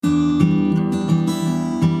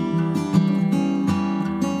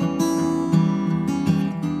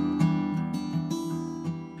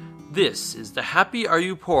This is the Happy Are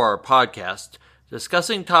You Poor podcast,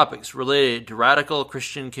 discussing topics related to radical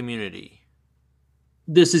Christian community.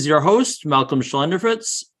 This is your host, Malcolm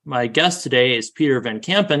Schlenderfritz. My guest today is Peter Van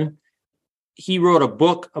Kampen. He wrote a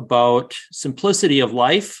book about simplicity of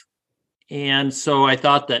life, and so I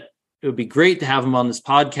thought that it would be great to have him on this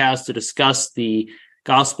podcast to discuss the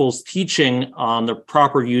Gospel's teaching on the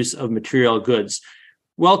proper use of material goods.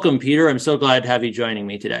 Welcome, Peter. I'm so glad to have you joining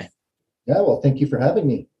me today. Yeah, well, thank you for having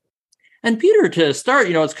me. And Peter, to start,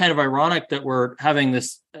 it's kind of ironic that we're having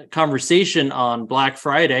this conversation on Black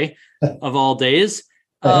Friday of all days.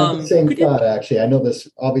 I had the same thought, actually. I know this,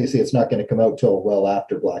 obviously, it's not going to come out till well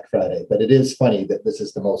after Black Friday, but it is funny that this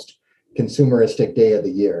is the most consumeristic day of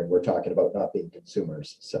the year, and we're talking about not being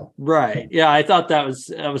consumers. So right. Yeah, I thought that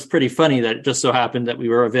was pretty funny that it just so happened that we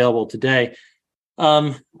were available today.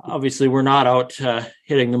 Obviously, we're not out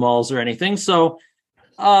hitting the malls or anything. So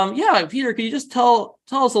Peter, can you just tell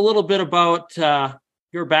us a little bit about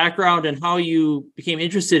your background and how you became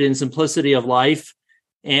interested in simplicity of life,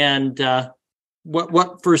 and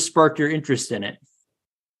what first sparked your interest in it?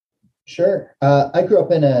 Sure. I grew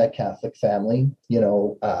up in a Catholic family,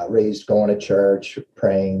 raised going to church,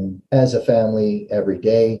 praying as a family every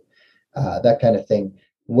day, that kind of thing.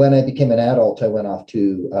 When I became an adult, I went off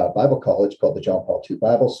to Bible college called the John Paul II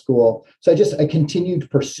Bible School. So I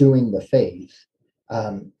continued pursuing the faith.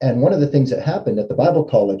 And one of the things that happened at the Bible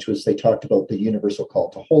college was they talked about the universal call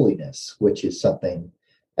to holiness, which is something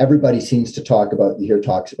everybody seems to talk about. You hear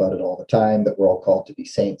talks about it all the time, that we're all called to be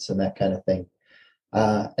saints and that kind of thing.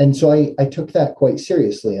 And so I took that quite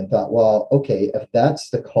seriously and thought, well, okay, if that's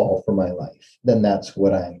the call for my life, then that's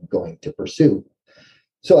what I'm going to pursue.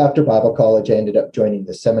 So after Bible college, I ended up joining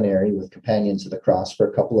the seminary with Companions of the Cross for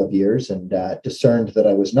a couple of years and discerned that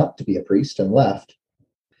I was not to be a priest and left.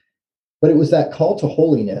 But it was that call to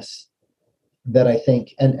holiness that I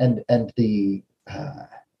think, and the,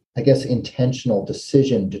 I guess, intentional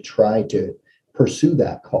decision to try to pursue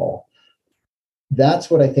that call.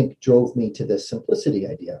 That's what I think drove me to this simplicity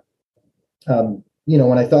idea.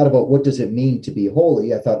 When I thought about what does it mean to be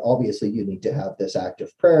holy, I thought, obviously, you need to have this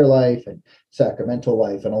active prayer life and sacramental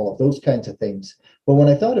life and all of those kinds of things. But when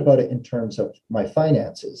I thought about it in terms of my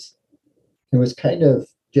finances, it was kind of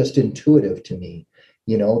just intuitive to me.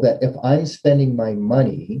 That if I'm spending my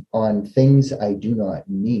money on things I do not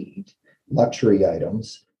need, luxury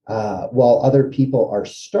items, while other people are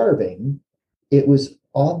starving, it was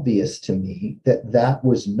obvious to me that that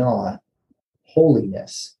was not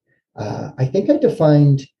holiness. I think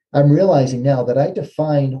I'm realizing now that I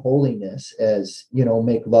define holiness as,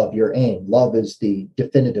 make love your aim. Love is the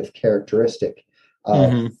definitive characteristic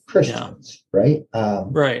of Christians, right?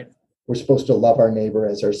 Right. We're supposed to love our neighbor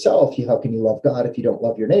as ourselves. How can you love God if you don't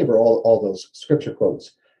love your neighbor? All those scripture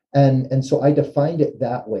quotes. And so I defined it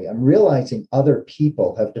that way. I'm realizing other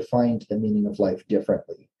people have defined the meaning of life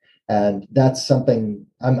differently. And that's something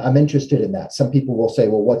I'm interested in that. Some people will say,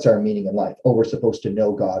 well, what's our meaning in life? Oh, we're supposed to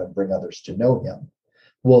know God and bring others to know him.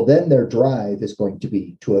 Well, then their drive is going to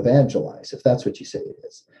be to evangelize, if that's what you say it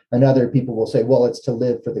is. And other people will say, well, it's to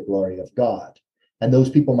live for the glory of God. And those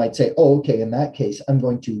people might say, oh, okay, in that case, I'm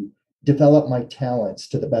going to develop my talents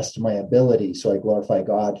to the best of my ability so I glorify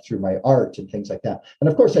God through my art and things like that. And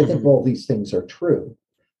of course, I think all these things are true.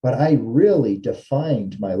 But I really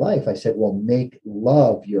defined my life. I said, well, make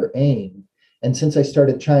love your aim. And since I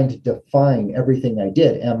started trying to define everything I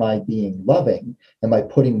did, am I being loving? Am I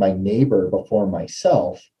putting my neighbor before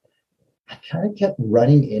myself? I kind of kept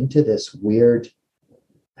running into this weird,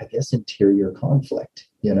 I guess, interior conflict,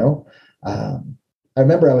 I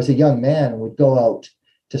remember I was a young man and we'd go out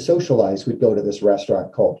to socialize. We'd go to this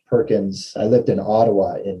restaurant called Perkins. I lived in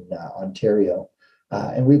Ottawa in Ontario.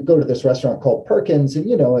 And we'd go to this restaurant called Perkins. And,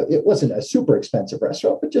 it wasn't a super expensive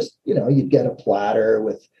restaurant, but just, you'd get a platter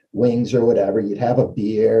with wings or whatever. You'd have a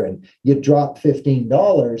beer and you'd drop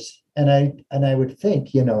 $15. And I would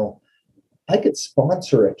think, I could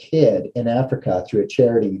sponsor a kid in Africa through a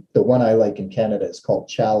charity. The one I like in Canada is called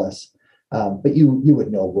Chalice. But you would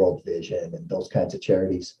know World Vision and those kinds of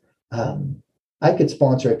charities. I could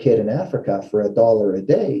sponsor a kid in Africa for $1 a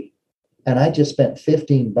day. And I just spent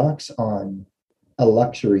 $15 on a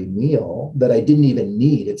luxury meal that I didn't even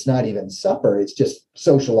need. It's not even supper. It's just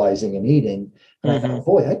socializing and eating. And I thought,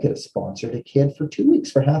 boy, I could have sponsored a kid for 2 weeks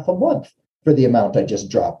for half a month for the amount I just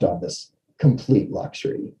dropped on this complete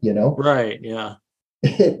luxury, Right. Yeah.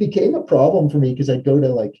 It became a problem for me because I'd go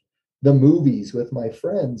to the movies with my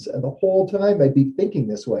friends, and the whole time I'd be thinking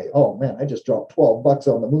this way, oh man, I just dropped $12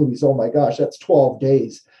 on the movies. Oh my gosh, that's 12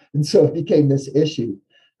 days. And so it became this issue.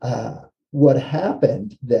 What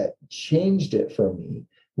happened that changed it for me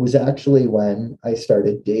was actually when I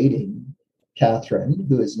started dating Catherine,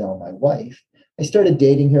 who is now my wife. I started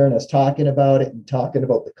dating her and I was talking about it and talking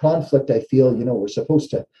about the conflict I feel. We're supposed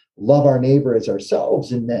to love our neighbor as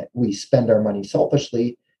ourselves and that we spend our money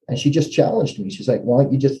selfishly. And she just challenged me. She's like, why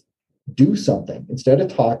don't you just do something instead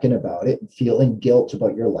of talking about it and feeling guilt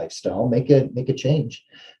about your lifestyle? Make a change.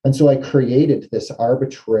 And so I created this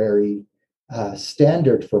arbitrary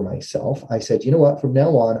standard for myself. I said, you know what? From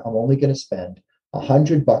now on, I'm only going to spend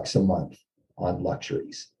 $100 a month on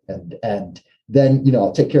luxuries, and then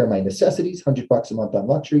I'll take care of my necessities. $100 a month on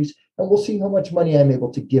luxuries, and we'll see how much money I'm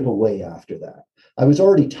able to give away after that. I was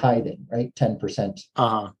already tithing, right, 10%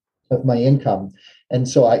 of my income, and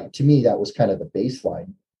so to me that was kind of the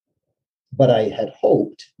baseline. But I had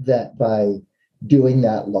hoped that by doing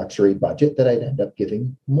that luxury budget, that I'd end up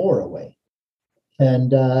giving more away,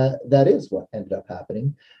 and that is what ended up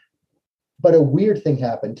happening. But a weird thing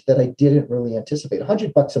happened that I didn't really anticipate.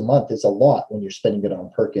 $100 a month is a lot when you're spending it on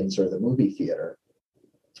Perkins or the movie theater.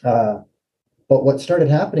 But what started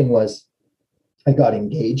happening was I got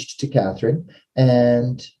engaged to Catherine,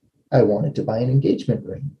 and I wanted to buy an engagement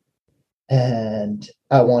ring. And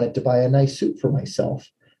I wanted to buy a nice suit for myself.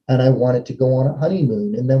 And I wanted to go on a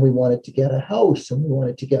honeymoon. And then we wanted to get a house, and we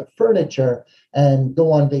wanted to get furniture and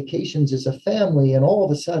go on vacations as a family. And all of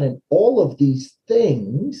a sudden, all of these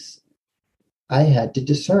things, I had to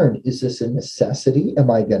discern, is this a necessity? Am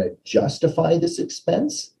I going to justify this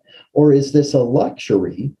expense? Or is this a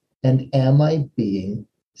luxury? And am I being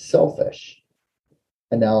selfish?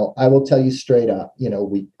 And now I will tell you straight up,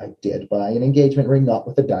 I did buy an engagement ring, not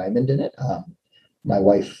with a diamond in it. My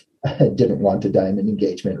wife didn't want a diamond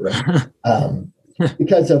engagement ring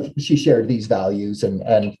because she shared these values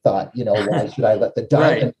and thought, why should I let the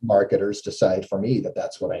diamond marketers decide for me that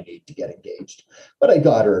that's what I need to get engaged? But I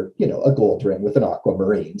got her, a gold ring with an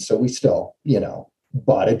aquamarine. So we still,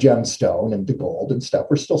 bought a gemstone and the gold and stuff.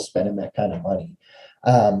 We're still spending that kind of money.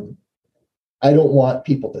 I don't want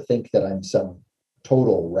people to think that I'm some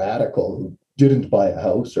total radical who didn't buy a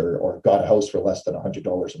house or got a house for less than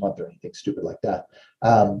 $100 a month or anything stupid like that.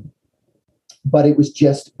 But it was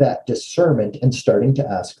just that discernment and starting to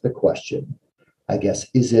ask the question, I guess,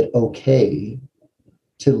 is it okay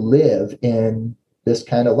to live in this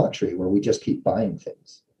kind of luxury where we just keep buying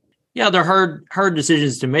things? Yeah, they're hard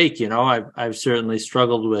decisions to make. I've certainly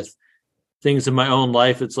struggled with things in my own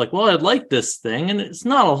life. It's like, well, I'd like this thing, and it's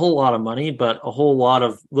not a whole lot of money, but a whole lot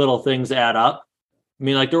of little things add up. I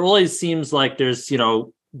mean, like there always seems like there's,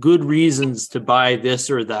 good reasons to buy this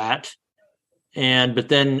or that. But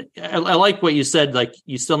then I like what you said, like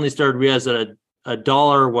you suddenly started to realize that a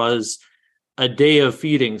dollar was a day of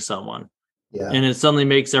feeding someone. Yeah. And it suddenly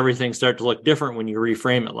makes everything start to look different when you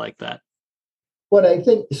reframe it like that. Well, I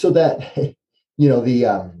think so that,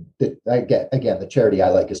 the charity I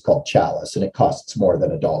like is called Chalice, and it costs more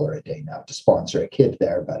than $1 a day now to sponsor a kid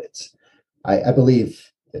there. But I believe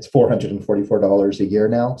it's $444 a year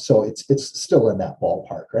now. So it's still in that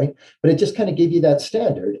ballpark, right? But it just kind of gave you that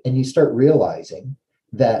standard, and you start realizing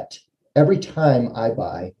that every time I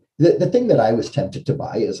buy, the thing that I was tempted to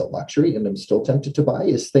buy as a luxury, and I'm still tempted to buy,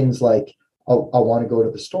 is things like I want to go to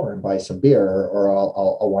the store and buy some beer, or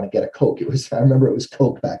I'll want to get a Coke. I remember it was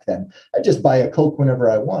Coke back then. I'd just buy a Coke whenever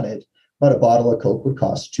I wanted, but a bottle of Coke would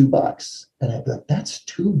cost $2. And I'd be like, that's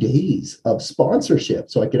 2 days of sponsorship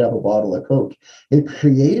so I could have a bottle of Coke. It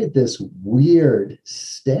created this weird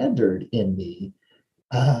standard in me.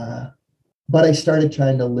 But I started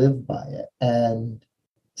trying to live by it and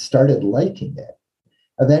started liking it.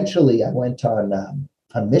 Eventually, I went on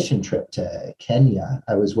a mission trip to Kenya.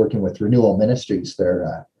 I was working with Renewal Ministries.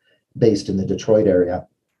 They're based in the Detroit area.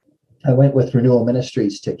 I went with Renewal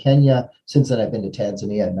Ministries to Kenya. Since then, I've been to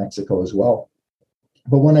Tanzania and Mexico as well.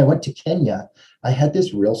 But when I went to Kenya, I had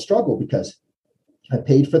this real struggle because I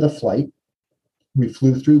paid for the flight. We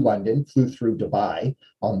flew through London, flew through Dubai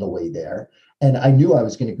on the way there. And I knew I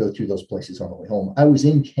was going to go through those places on the way home. I was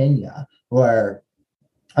in Kenya, where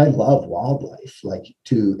I love wildlife, like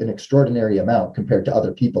to an extraordinary amount compared to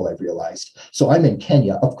other people, I've realized. So I'm in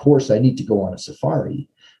Kenya. Of course, I need to go on a safari.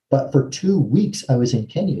 But for 2 weeks, I was in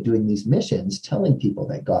Kenya doing these missions, telling people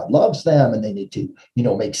that God loves them and they need to,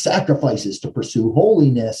 make sacrifices to pursue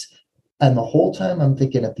holiness. And the whole time I'm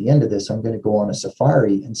thinking, at the end of this, I'm going to go on a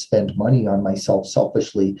safari and spend money on myself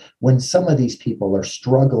selfishly, when some of these people are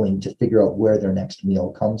struggling to figure out where their next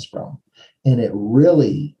meal comes from. And it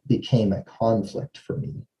really became a conflict for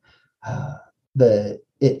me.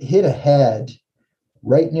 It hit a head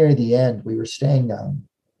right near the end. We were staying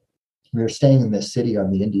in this city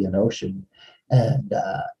on the Indian Ocean, and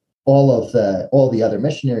all the other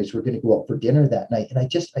missionaries were going to go out for dinner that night. And I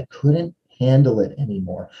couldn't handle it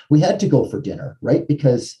anymore. We had to go for dinner, right?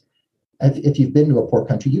 Because if you've been to a poor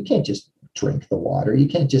country, you can't just drink the water. You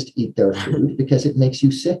can't just eat their food because it makes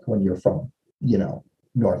you sick when you're from,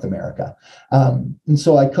 North America. And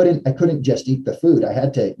so I couldn't just eat the food. I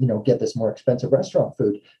had to, get this more expensive restaurant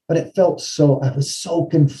food, but I was so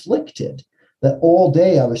conflicted that all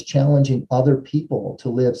day I was challenging other people to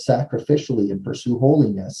live sacrificially and pursue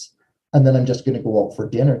holiness. And then I'm just going to go out for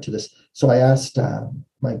dinner to this. So I asked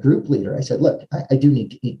my group leader, I said, look, I do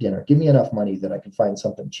need to eat dinner. Give me enough money that I can find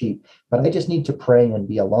something cheap, but I just need to pray and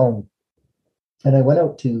be alone. And I went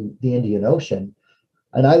out to the Indian Ocean,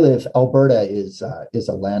 and Alberta is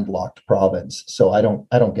a landlocked province. So I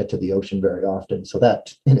don't get to the ocean very often. So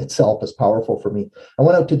that in itself is powerful for me. I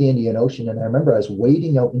went out to the Indian Ocean, and I remember I was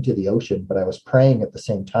wading out into the ocean, but I was praying at the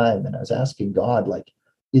same time. And I was asking God, like,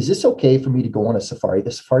 is this okay for me to go on a safari?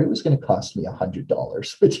 The safari was going to cost me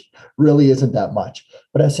 $100, which really isn't that much.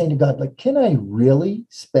 But I was saying to God, like, can I really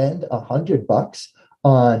spend $100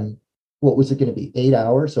 on what was it going to be, 8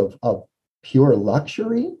 hours of pure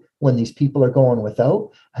luxury when these people are going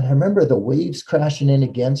without? And I remember the waves crashing in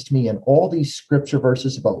against me and all these scripture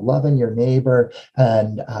verses about loving your neighbor.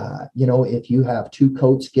 And, if you have 2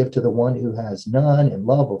 coats, give to the one who has none. And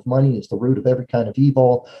love of money is the root of every kind of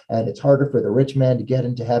evil. And it's harder for the rich man to get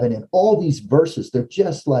into heaven. And all these verses, they're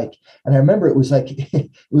just like, and I remember it was like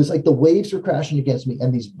the waves were crashing against me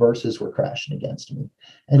and these verses were crashing against me.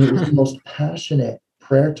 And it was the most passionate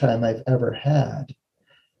prayer time I've ever had,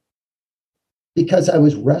 because I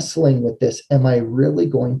was wrestling with this. Am I really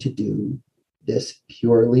going to do this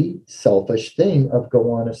purely selfish thing of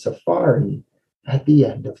go on a safari at the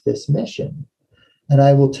end of this mission? And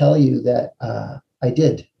I will tell you that I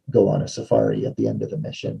did go on a safari at the end of the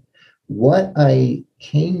mission. What I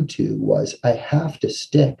came to was I have to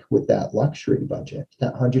stick with that luxury budget,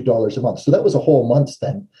 that $100 a month. So that was a whole month's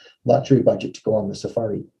then luxury budget to go on the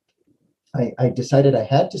safari. I decided I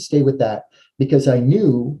had to stay with that because I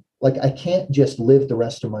knew, like, I can't just live the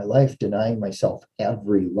rest of my life denying myself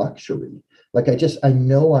every luxury. Like, I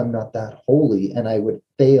know I'm not that holy, and I would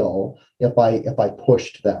fail if I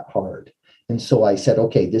pushed that hard. And so I said,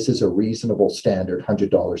 okay, this is a reasonable standard,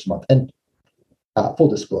 $100 a month. And full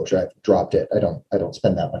disclosure, I've dropped it. I don't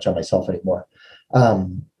spend that much on myself anymore.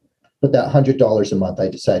 But that $100 a month, I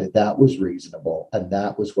decided that was reasonable, and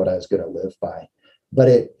that was what I was going to live by. But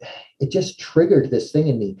it just triggered this thing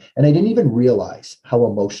in me. And I didn't even realize how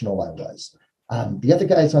emotional I was. The other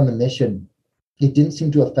guys on the mission, it didn't seem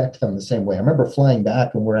to affect them the same way. I remember flying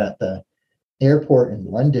back and we're at the airport in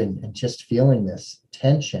London and just feeling this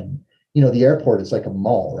tension. The airport is like a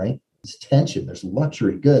mall, right? It's tension. There's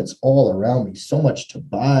luxury goods all around me, so much to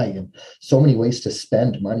buy and so many ways to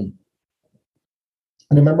spend money.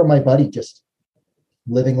 And I remember my buddy just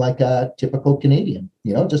living like a typical Canadian,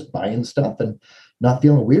 just buying stuff and not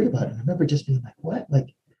feeling weird about it. I remember just being like, what?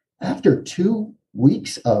 Like, after 2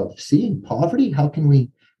 weeks of seeing poverty, how can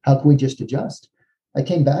we just adjust? I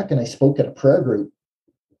came back and I spoke at a charismatic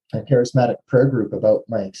prayer group about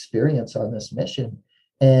my experience on this mission.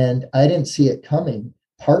 And I didn't see it coming.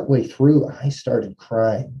 Partway through, I started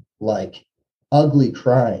crying, like ugly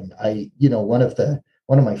crying.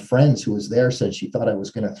 One of my friends who was there said she thought I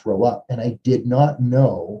was going to throw up. And I did not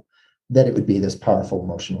know that it would be this powerful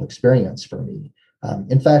emotional experience for me.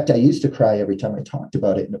 In fact, I used to cry every time I talked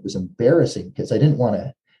about it, and it was embarrassing because I didn't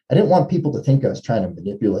want people to think I was trying to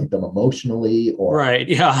manipulate them emotionally, or right,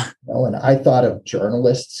 yeah. And I thought of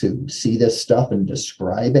journalists who see this stuff and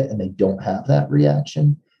describe it, and they don't have that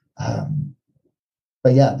reaction.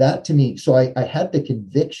 But yeah, that to me. So I had the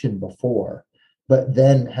conviction before, but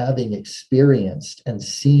then having experienced and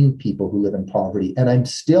seen people who live in poverty, and I'm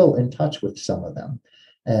still in touch with some of them,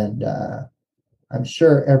 and I'm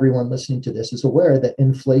sure everyone listening to this is aware that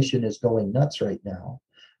inflation is going nuts right now.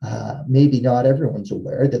 Maybe not everyone's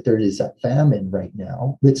aware that there is a famine right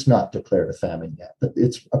now. It's not declared a famine yet, but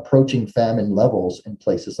it's approaching famine levels in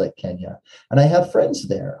places like Kenya. And I have friends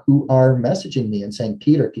there who are messaging me and saying,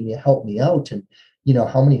 Peter, can you help me out? And,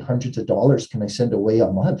 how many hundreds of dollars can I send away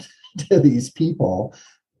a month to these people,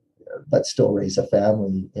 but still raise a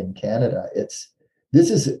family in Canada? It's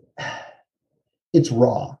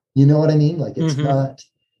raw. You know what I mean? Like, it's not,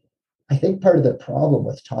 I think part of the problem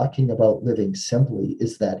with talking about living simply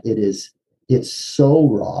is that it's so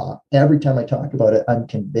raw. Every time I talk about it, I'm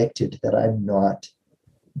convicted that I'm not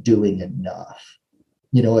doing enough.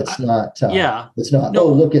 It's not, it's not, no.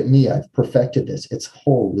 Oh, look at me, I've perfected this. It's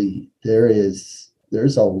holy.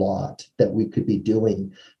 There's a lot that we could be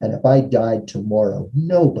doing. And if I died tomorrow,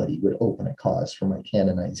 nobody would open a cause for my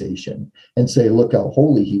canonization and say, look how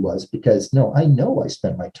holy he was, because no, I know I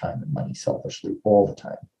spend my time and money selfishly all the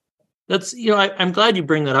time. That's, I'm glad you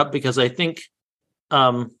bring that up, because I think,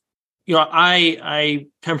 I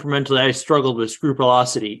temperamentally, I struggled with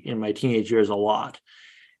scrupulosity in my teenage years a lot.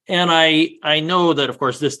 And I know that, of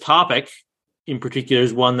course, this topic in particular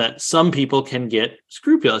is one that some people can get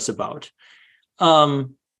scrupulous about.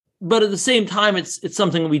 But at the same time, it's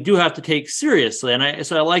something we do have to take seriously. And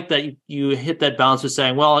I like that you hit that balance with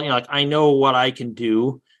saying, well, like, I know what I can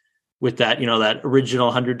do with that, that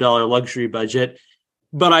original $100 luxury budget,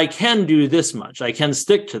 but I can do this much. I can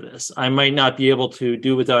stick to this. I might not be able to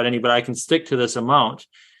do without any, but I can stick to this amount.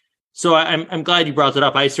 So I'm glad you brought that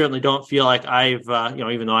up. I certainly don't feel like I've,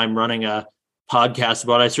 even though I'm running a podcast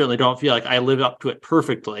about it, I certainly don't feel like I live up to it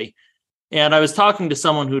perfectly. And I was talking to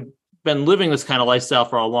someone who'd been living this kind of lifestyle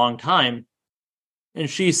for a long time, and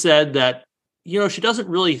she said that, she doesn't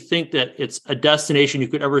really think that it's a destination you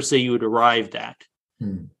could ever say you had arrived at.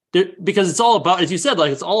 Because it's all about, as you said,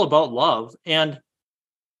 like, it's all about love. And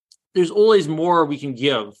there's always more we can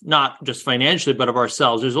give, not just financially, but of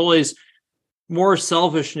ourselves. There's always more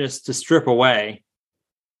selfishness to strip away.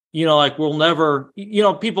 Like, we'll never,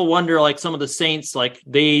 people wonder, like, some of the saints, like,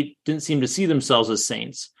 they didn't seem to see themselves as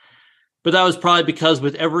saints. But that was probably because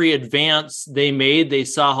with every advance they made, they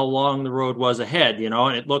saw how long the road was ahead,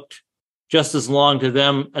 and it looked just as long to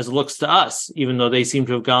them as it looks to us, even though they seem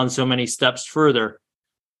to have gone so many steps further.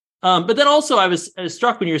 But then also I was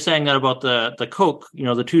struck when you were saying that about the Coke, the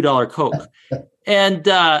 $2 Coke. And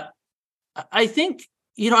I think,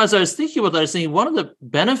 as I was thinking about that, I was thinking one of the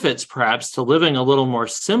benefits perhaps to living a little more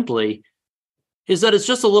simply is that it's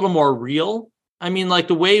just a little more real. I mean, like,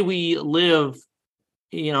 the way we live,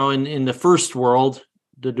 in the first world,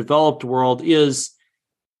 the developed world, is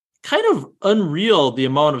kind of unreal, the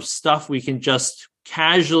amount of stuff we can just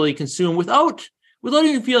casually consume without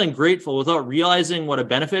even feeling grateful, without realizing what a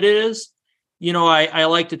benefit it is. I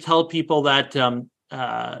like to tell people that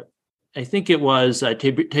I think it was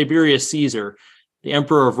Tiberius Caesar, the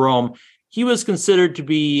emperor of Rome. He was considered to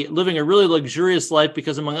be living a really luxurious life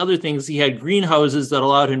because, among other things, he had greenhouses that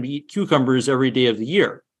allowed him to eat cucumbers every day of the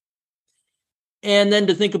year. And then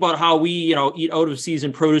to think about how we, eat out of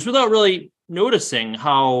season produce without really noticing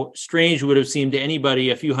how strange it would have seemed to anybody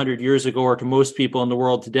a few hundred years ago, or to most people in the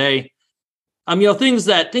world today. Things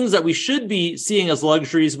that we should be seeing as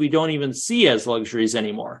luxuries, we don't even see as luxuries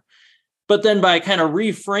anymore. But then by kind of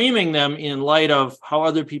reframing them in light of how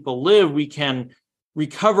other people live, we can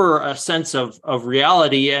recover a sense of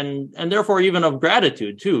reality and therefore even of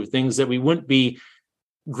gratitude too. Things that we wouldn't be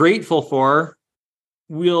grateful for,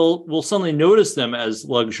 we'll suddenly notice them as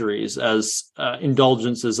luxuries, as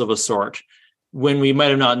indulgences of a sort, when we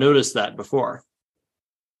might have not noticed that before.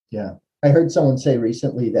 Yeah. I heard someone say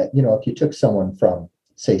recently that, if you took someone from,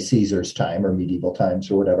 say, Caesar's time or medieval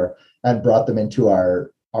times or whatever, and brought them into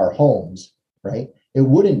our homes, right, it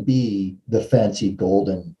wouldn't be the fancy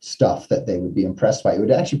golden stuff that they would be impressed by. It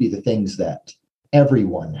would actually be the things that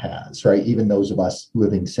everyone has, right? Even those of us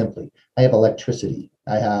living simply. I have electricity.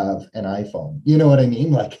 I have an iPhone. You know what I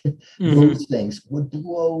mean? Like, those things would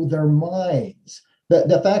blow their minds.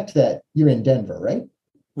 The fact that you're in Denver, right?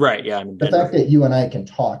 Right. Yeah. The fact that you and I can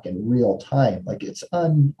talk in real time, like, it's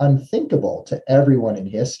unthinkable to everyone in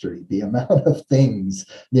history, the amount of things,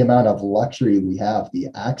 the amount of luxury we have, the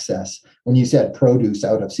access. When you said produce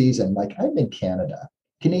out of season, like, I'm in Canada.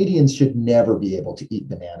 Canadians should never be able to eat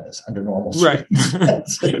bananas under normal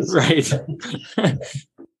circumstances. Right.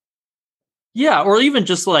 Yeah. Or even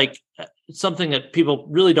just like something that people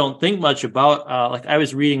really don't think much about. Like, I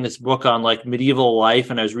was reading this book on, like, medieval life,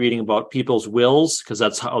 and I was reading about people's wills, because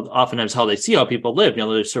that's oftentimes how they see how people live.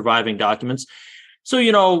 They're surviving documents. So,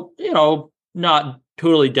 not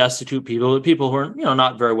totally destitute people, but people who are,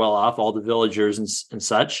 not very well off, all the villagers and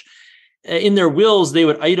such. In their wills, they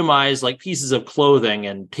would itemize, like, pieces of clothing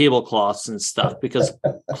and tablecloths and stuff, because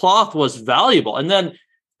cloth was valuable. And then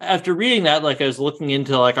after reading that, like, I was looking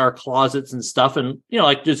into, like, our closets and stuff, and,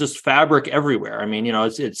 like, there's just fabric everywhere. I mean,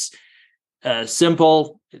 it's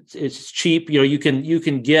simple, it's cheap. You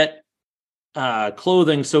can get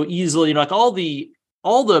clothing so easily. Like, all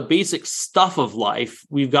the basic stuff of life,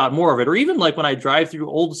 we've got more of it. Or even, like, when I drive through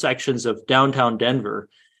old sections of downtown Denver,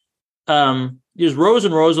 there's rows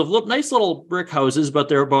and rows of nice little brick houses, but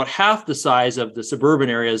they're about half the size of the suburban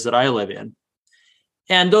areas that I live in.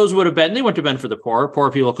 And those would have been, they wouldn't have been for the poor.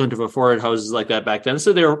 Poor people couldn't have afforded houses like that back then.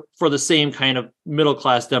 So they're for the same kind of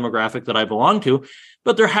middle-class demographic that I belong to,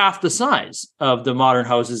 but they're half the size of the modern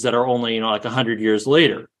houses that are only, like 100 years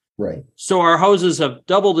later. Right. So our houses have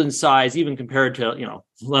doubled in size, even compared to,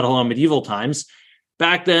 let alone medieval times.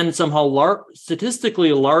 Back then, somehow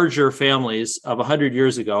statistically larger families of 100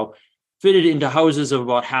 years ago fitted into houses of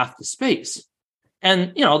about half the space.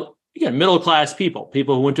 And, again, middle-class people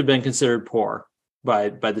who wouldn't have been considered poor by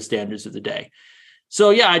the standards of the day.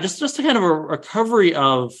 So yeah, just a kind of a recovery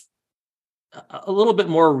of a little bit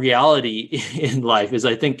more reality in life is,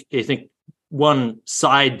 I think one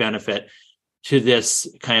side benefit to this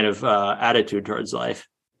kind of attitude towards life.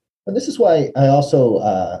 And this is why I also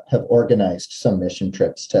have organized some mission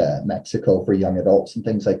trips to Mexico for young adults and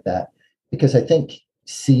things like that, because I think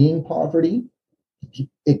seeing poverty,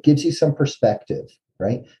 it gives you some perspective,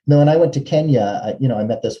 right? Now, when I went to Kenya, I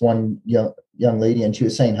met this one young lady, and she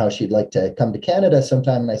was saying how she'd like to come to Canada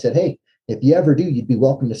sometime. And I said, hey, if you ever do, you'd be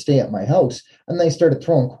welcome to stay at my house. And they started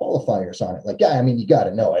throwing qualifiers on it. Like, yeah, I mean, you got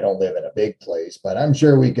to know I don't live in a big place, but I'm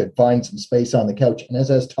sure we could find some space on the couch. And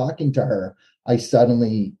as I was talking to her, I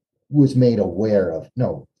suddenly was made aware of,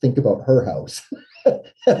 no, think about her house.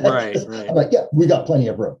 Right. I'm like, yeah, we got plenty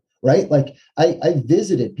of room, right? Like I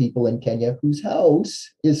visited people in Kenya whose house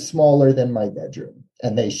is smaller than my bedroom,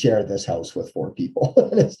 and they share this house with 4 people.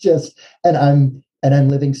 And it's just, and I'm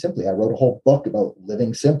living simply. I wrote a whole book about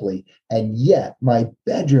living simply, and yet my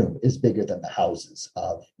bedroom is bigger than the houses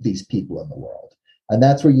of these people in the world. And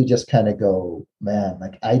that's where you just kind of go, man,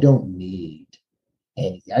 like I don't need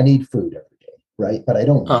anything. I need food every day, right? But I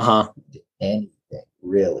don't need anything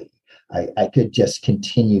really. I could just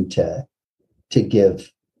continue to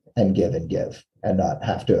give and give and give and not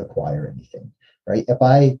have to acquire anything, right? If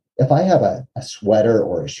I have a sweater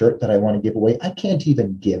or a shirt that I want to give away, I can't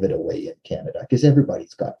even give it away in Canada because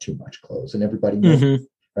everybody's got too much clothes and everybody knows,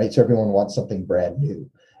 right? So everyone wants something brand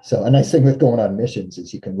new. So a nice thing with going on missions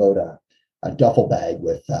is you can load a duffel bag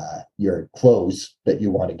with your clothes that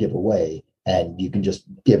you want to give away, and you can just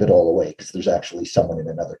give it all away because there's actually someone in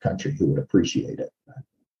another country who would appreciate it.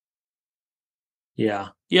 Yeah.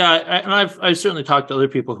 And I've certainly talked to other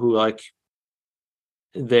people who, like,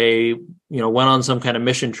 they went on some kind of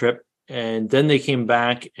mission trip, and then they came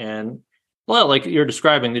back, and well, like you're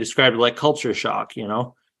describing, they described it like culture shock.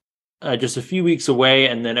 Just a few weeks away,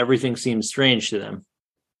 and then everything seemed strange to them.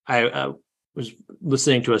 I was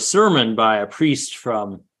listening to a sermon by a priest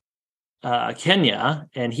from Kenya,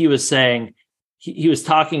 and he was saying he was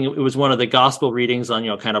talking. It was one of the gospel readings on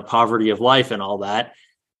kind of poverty of life and all that.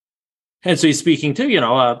 And so he's speaking to,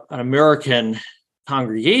 an American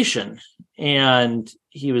congregation, and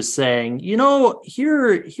he was saying,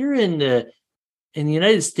 here in the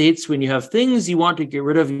United States, when you have things you want to get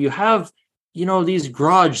rid of, you have, these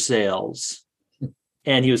garage sales.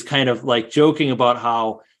 And he was kind of like joking about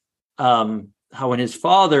how when his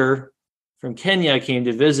father from Kenya came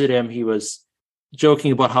to visit him, he was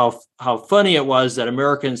joking about how funny it was that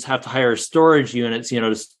Americans have to hire storage units,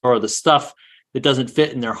 to store the stuff that doesn't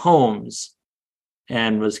fit in their homes,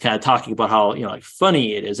 and was kind of talking about how, like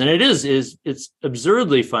funny it is. And it's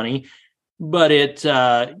absurdly funny, but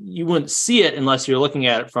you wouldn't see it unless you're looking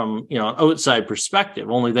at it from, an outside perspective.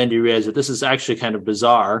 Only then do you realize that this is actually kind of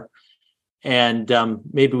bizarre, and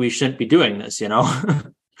maybe we shouldn't be doing this,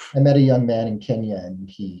 I met a young man in Kenya, and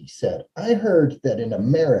he said, I heard that in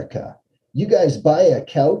America, you guys buy a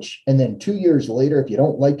couch, and then 2 years later, if you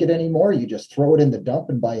don't like it anymore, you just throw it in the dump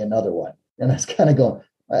and buy another one. And I was kind of going,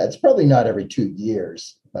 it's probably not every 2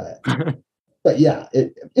 years, but yeah,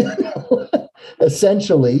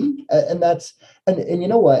 essentially, and that's, and you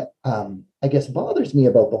know what, I guess bothers me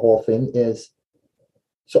about the whole thing is,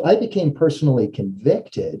 so I became personally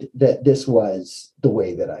convicted that this was the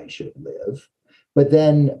way that I should live. But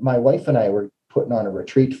then my wife and I were putting on a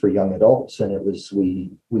retreat for young adults, and it was,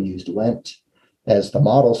 we used Lent as the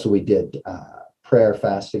model. So we did prayer,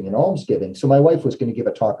 fasting, and almsgiving. So my wife was going to give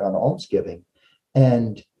a talk on almsgiving,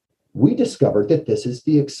 and we discovered that this is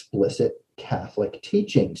the explicit Catholic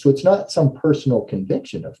teaching. So it's not some personal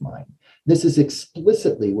conviction of mine. This is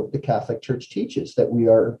explicitly what the Catholic Church teaches, that we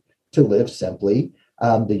are to live simply,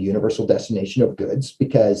 the universal destination of goods,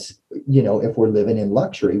 because, if we're living in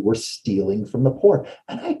luxury, we're stealing from the poor.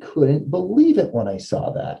 And I couldn't believe it when I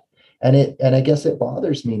saw that. And I guess it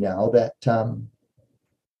bothers me now that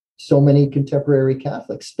so many contemporary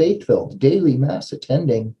Catholics, faith-filled, daily mass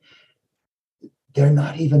attending, they're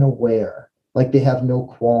not even aware. Like, they have no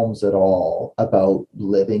qualms at all about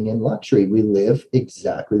living in luxury. We live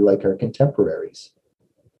exactly like our contemporaries.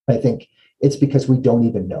 I think it's because we don't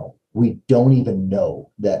even know. We don't even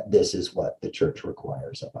know that this is what the church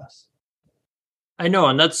requires of us. I know,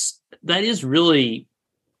 and that is really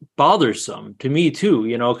bothersome to me too,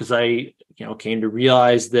 because I, came to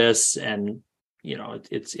realize this, and,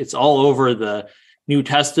 it's all over the New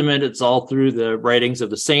Testament. It's all through the writings of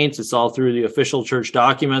the saints. It's all through the official church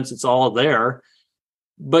documents. It's all there,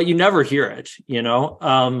 but you never hear it,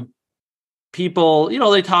 people,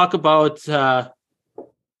 they talk about,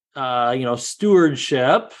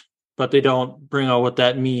 stewardship, but they don't bring out what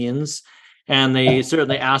that means. And they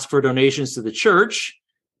certainly ask for donations to the church.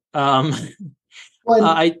 Well,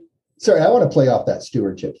 I want to play off that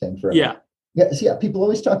stewardship thing for a minute. People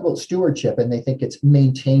always talk about stewardship and they think it's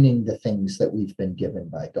maintaining the things that we've been given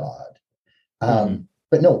by God.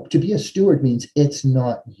 But no, to be a steward means it's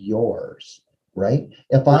not yours, right?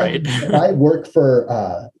 If I work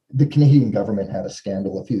for the Canadian government had a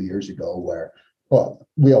scandal a few years ago where, well,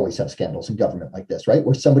 we always have scandals in government like this, right?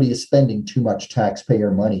 Where somebody is spending too much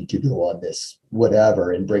taxpayer money to go on this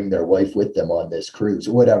whatever and bring their wife with them on this cruise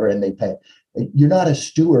or whatever, and they pay. You're not a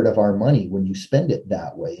steward of our money when you spend it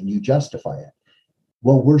that way and you justify it.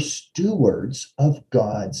 Well, we're stewards of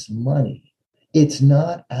God's money. It's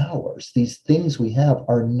not ours. These things we have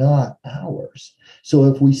are not ours.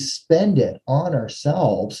 So if we spend it on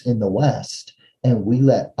ourselves in the West and we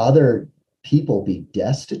let other people be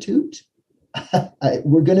destitute,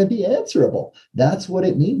 we're going to be answerable. That's what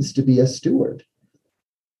it means to be a steward.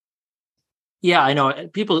 Yeah, I know.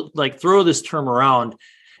 People throw this term around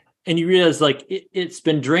and you realize it's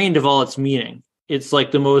been drained of all its meaning. It's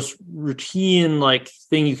like the most routine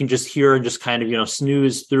thing you can just hear and just kind of,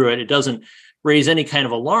 snooze through it. It doesn't raise any kind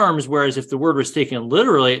of alarms. Whereas if the word was taken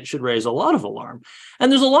literally, it should raise a lot of alarm.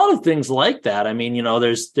 And there's a lot of things like that. I mean,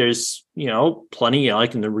 there's plenty,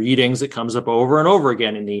 like in the readings, it comes up over and over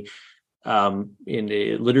again in the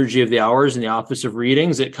Liturgy of the Hours, in the Office of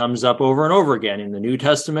Readings, it comes up over and over again in the New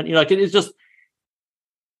Testament. It's just,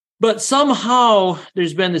 but somehow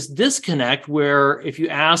there's been this disconnect where if you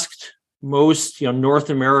asked most,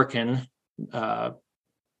 North American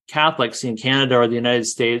Catholics in Canada or the United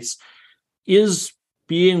States, is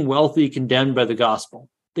being wealthy condemned by the gospel?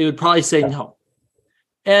 They would probably say no.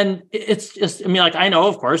 And it's just, I know,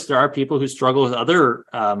 of course, there are people who struggle with other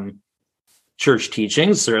church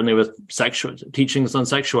teachings, certainly with sexual teachings on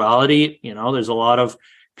sexuality. There's a lot of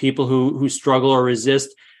people who struggle or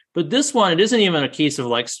resist. But this one, it isn't even a case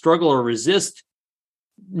of struggle or resist.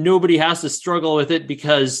 Nobody has to struggle with it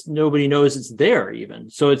because nobody knows it's there even.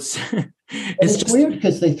 So it's just weird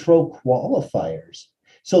because they throw qualifiers.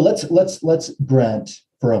 So let's grant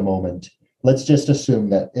for a moment. Let's just assume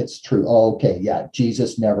that it's true. Oh, okay, yeah,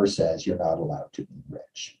 Jesus never says you're not allowed to be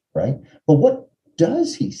rich, right? But what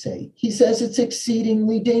does he say? He says it's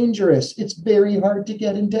exceedingly dangerous. It's very hard to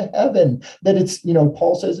get into heaven. That it's,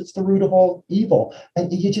 Paul says it's the root of all evil.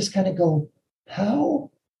 And you just kind of go,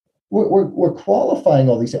 how? We're qualifying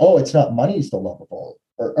all these. Oh, it's not money is the love of all,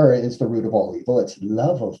 or it's the root of all evil. It's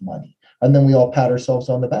love of money. And then we all pat ourselves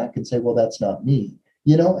on the back and say, well, that's not me.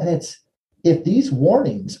 And it's, if these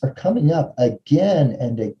warnings are coming up again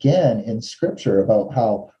and again in scripture about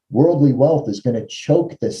how worldly wealth is going to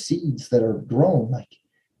choke the seeds that are grown,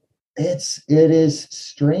 it is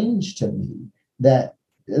strange to me that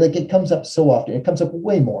it comes up so often. It comes up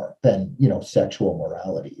way more than, sexual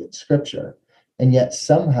morality in scripture. And yet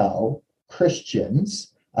somehow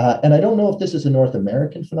Christians, and I don't know if this is a North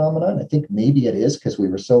American phenomenon. I think maybe it is because we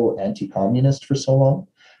were so anti-communist for so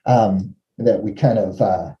long that we kind of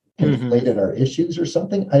conflated our issues or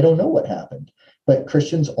something. I don't know what happened. But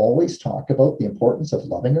Christians always talk about the importance of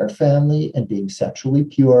loving our family and being sexually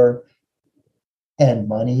pure. And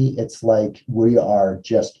money, it's like we are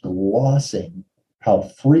just glossing how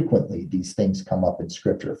frequently these things come up in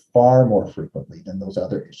scripture, far more frequently than those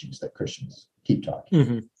other issues that Christians keep talking.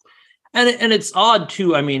 Mm-hmm. And it's odd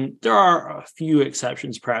too. There are a few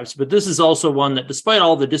exceptions perhaps, but this is also one that despite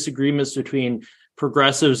all the disagreements between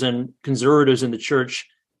progressives and conservatives in the church,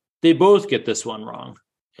 they both get this one wrong.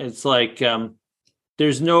 It's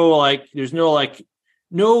there's no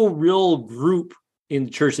real group in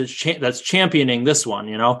the church that's championing this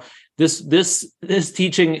one. This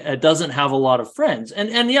teaching doesn't have a lot of friends,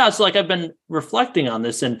 and yeah, it's I've been reflecting on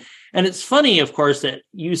this, and it's funny, of course, that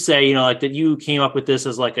you say that you came up with this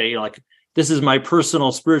as this is my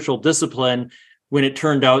personal spiritual discipline when it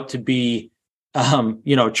turned out to be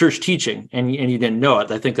church teaching, and you didn't know it.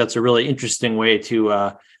 I think that's a really interesting way to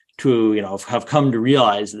have come to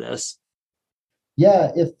realize this.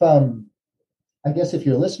 Yeah, I guess if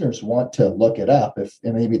your listeners want to look it up, if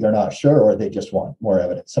maybe they're not sure or they just want more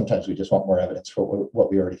evidence, sometimes we just want more evidence for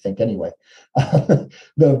what we already think anyway.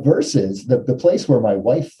 The verses, the place where my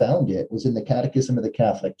wife found it was in the Catechism of the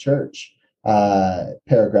Catholic Church,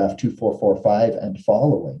 paragraph 2445 and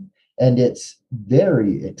following. And it's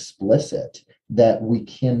very explicit that we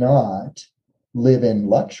cannot live in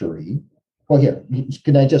luxury. Oh, here,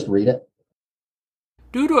 can I just read it?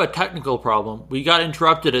 Due to a technical problem, we got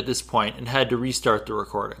interrupted at this point and had to restart the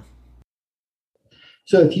recording.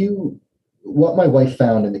 So what my wife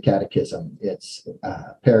found in the Catechism, it's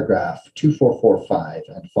paragraph 2445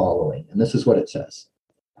 and following, and this is what it says.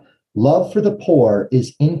 Love for the poor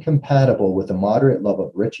is incompatible with a moderate love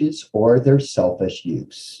of riches or their selfish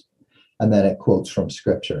use. And then it quotes from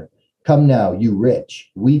scripture. Come now, you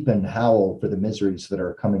rich, weep and howl for the miseries that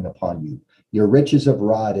are coming upon you. Your riches have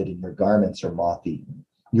rotted and your garments are moth-eaten.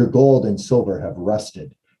 Your gold and silver have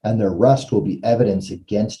rusted, and their rust will be evidence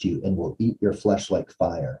against you and will eat your flesh like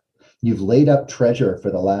fire. You've laid up treasure for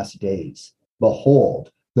the last days.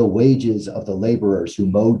 Behold, the wages of the laborers who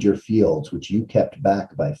mowed your fields, which you kept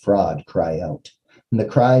back by fraud, cry out. And the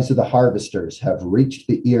cries of the harvesters have reached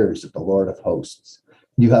the ears of the Lord of hosts.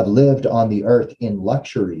 You have lived on the earth in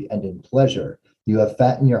luxury and in pleasure. You have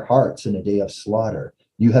fattened your hearts in a day of slaughter.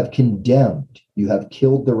 You have condemned, you have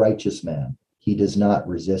killed the righteous man. He does not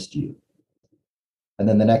resist you. And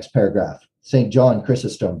then the next paragraph, St. John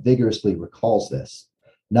Chrysostom vigorously recalls this.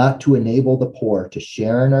 Not to enable the poor to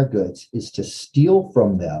share in our goods is to steal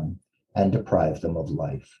from them and deprive them of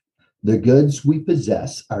life. The goods we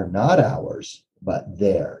possess are not ours, but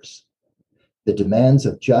theirs. The demands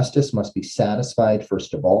of justice must be satisfied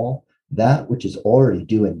first of all. That which is already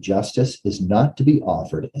due in justice is not to be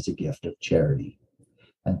offered as a gift of charity.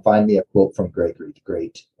 And finally, a quote from Gregory the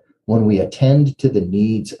Great. When we attend to the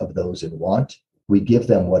needs of those in want, we give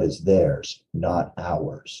them what is theirs, not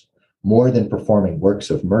ours. More than performing works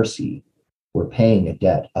of mercy, we're paying a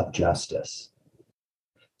debt of justice.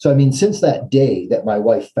 So, I mean, since that day that my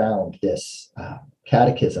wife found this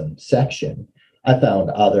catechism section, I found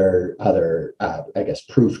other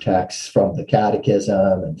proof texts from the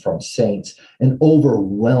catechism and from saints, an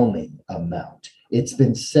overwhelming amount. It's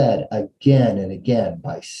been said again and again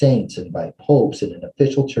by saints and by popes and in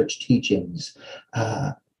official church teachings.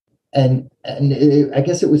 I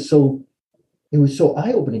guess it was so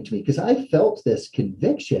eye-opening to me because I felt this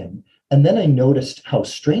conviction, and then I noticed how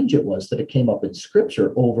strange it was that it came up in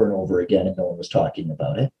scripture over and over again and no one was talking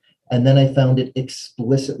about it. And then I found it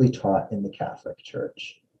explicitly taught in the Catholic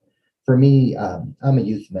Church. For me, I'm a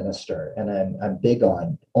youth minister, and I'm big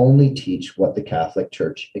on only teach what the Catholic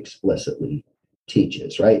Church explicitly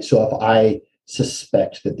teaches, right? So if I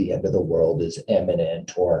suspect that the end of the world is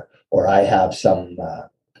imminent, or I have some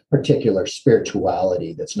particular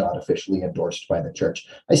spirituality that's not officially endorsed by the church,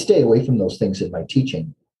 I stay away from those things in my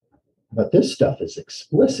teaching. But this stuff is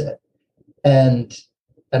explicit. And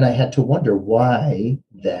I had to wonder, why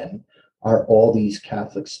then are all these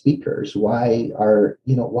Catholic speakers, why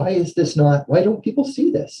don't people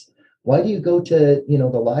see this? Why do you go to, the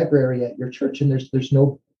library at your church and there's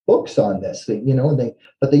no books on this,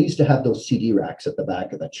 but they used to have those CD racks at the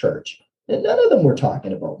back of the church, and none of them were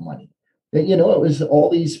talking about money. It was all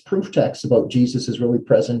these proof texts about Jesus is really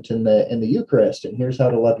present in the Eucharist, and here's how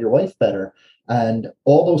to love your wife better. And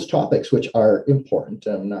all those topics, which are important,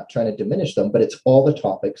 I'm not trying to diminish them, but it's all the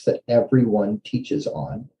topics that everyone teaches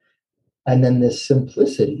on. And then this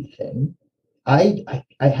simplicity thing, I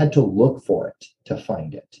had to look for it to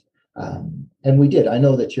find it. And we did. I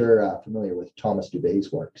know that you're familiar with Thomas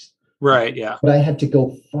Dubé's works. Right, yeah. But I had to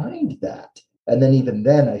go find that. And then even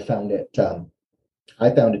then I found it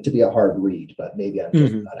to be a hard read, but maybe I'm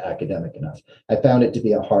just not academic enough. I found it to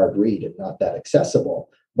be a hard read and not that accessible.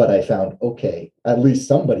 But I found, okay, at least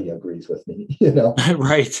somebody agrees with me,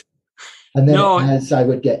 Right. And then as I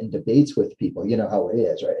would get in debates with people, you know how it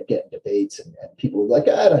is, right? I get in debates and people were like,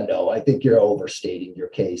 I don't know, I think you're overstating your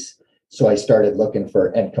case. So I started looking for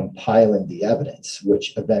and compiling the evidence,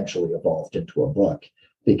 which eventually evolved into a book,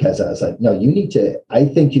 because I was like, no, I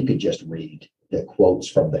think you could just read the quotes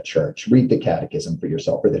from the church, read the catechism for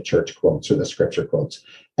yourself, or the church quotes or the scripture quotes.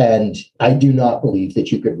 And I do not believe that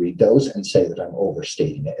you could read those and say that I'm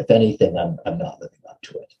overstating it. If anything, I'm not living up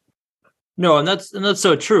to it. No, and that's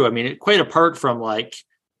so true. I mean, quite apart from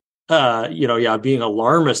being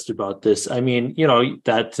alarmist about this. I mean,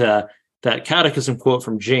 that catechism quote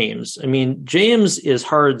from James. I mean, James is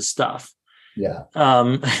hard stuff. Yeah.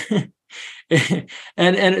 And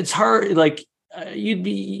it's hard. Like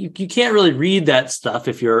you can't really read that stuff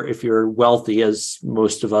if you're wealthy, as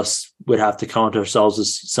most of us would have to count ourselves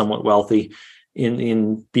as somewhat wealthy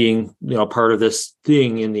in being part of this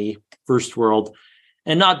thing in the first world,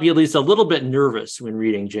 and not be at least a little bit nervous when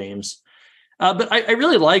reading James. But I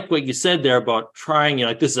really like what you said there about trying,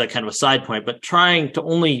 this is a kind of a side point, but trying to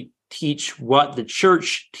only teach what the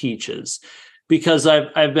church teaches, because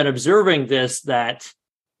I've been observing this, that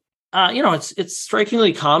it's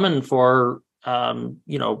strikingly common for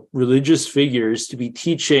religious figures to be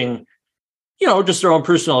teaching just their own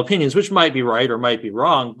personal opinions, which might be right or might be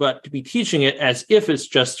wrong, but to be teaching it as if it's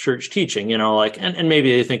just church teaching, and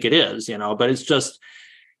maybe they think it is, but it's just,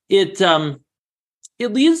 it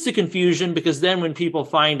it leads to confusion, because then when people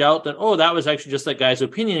find out that, oh, that was actually just that guy's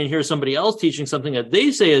opinion, and here's somebody else teaching something that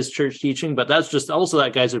they say is church teaching, but that's just also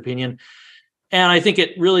that guy's opinion. And I think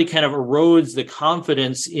it really kind of erodes the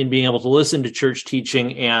confidence in being able to listen to church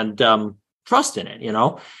teaching and trust in it.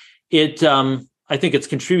 I think it's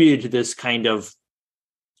contributed to this kind of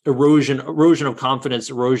erosion of confidence,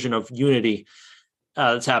 erosion of unity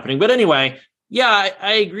that's happening. But anyway, yeah,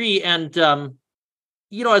 I agree. And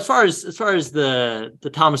as far as the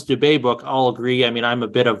Thomas Dubay book, I'll agree. I mean, I'm a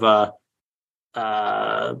bit of a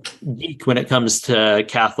geek when it comes to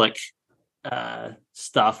Catholic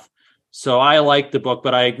stuff, so I like the book.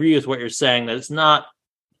 But I agree with what you're saying, that it's not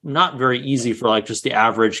very easy for like just the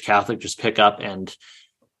average Catholic just pick up and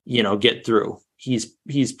get through.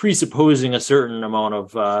 He's presupposing a certain amount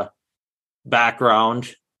of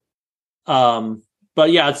background,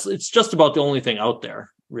 but yeah, it's just about the only thing out there,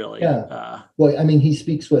 really. Yeah. Well, I mean, he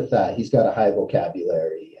speaks with he's got a high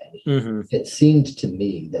vocabulary, and it seemed to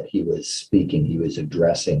me that he was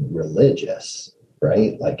addressing religious,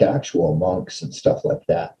 right? Like actual monks and stuff like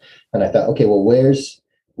that. And I thought, okay, well, where's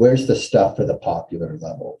the stuff for the popular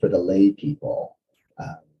level, for the lay people,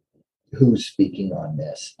 who's speaking on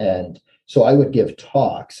this? And so I would give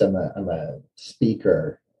talks. I'm a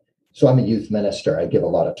speaker. So I'm a youth minister. I give a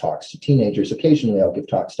lot of talks to teenagers. Occasionally I'll give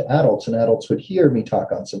talks to adults, and adults would hear me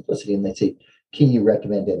talk on simplicity, and they'd say, can you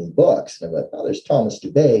recommend any books? And I'm like, oh, there's Thomas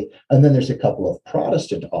Dubay. And then there's a couple of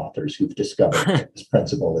Protestant authors who've discovered that this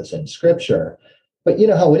principle is in scripture. But you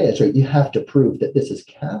know how it is, right? You have to prove that this is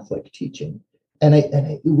Catholic teaching. And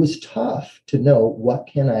it was tough to know, what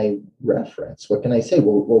can I reference? What can I say?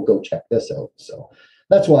 We'll go check this out. So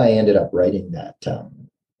that's why I ended up writing that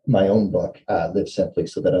my own book, Live Simply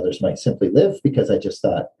So That Others Might Simply Live, because I just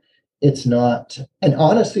thought it's not. And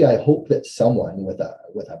honestly, I hope that someone with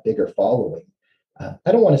a bigger following,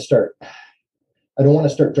 I don't want to start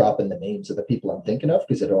dropping the names of the people I'm thinking of,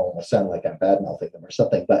 because it'll almost sound like I'm bad mouthing them or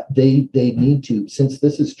something. But they need to, since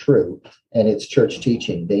this is true and it's church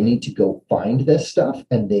teaching, they need to go find this stuff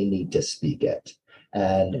and they need to speak it.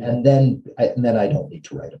 And then I don't need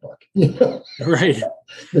to write a book. Right.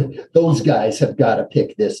 Those guys have got to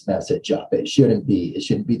pick this message up. It shouldn't be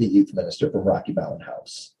the youth minister from Rocky Mountain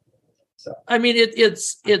House. So I mean,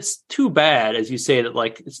 it's too bad, as you say, that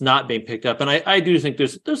like it's not being picked up. And I do think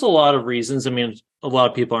there's a lot of reasons. I mean, a lot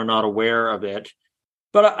of people are not aware of it,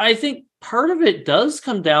 but I think part of it does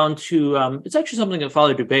come down to it's actually something that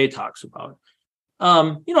Father Dubay talks about.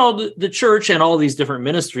 The church and all these different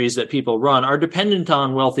ministries that people run are dependent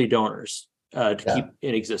on wealthy donors to keep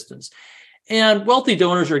in existence. And wealthy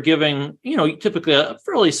donors are giving, typically a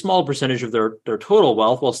fairly small percentage of their total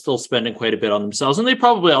wealth while still spending quite a bit on themselves. And they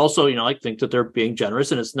probably also, think that they're being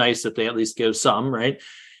generous, and it's nice that they at least give some, right?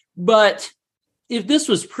 But if this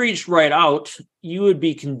was preached right out, you would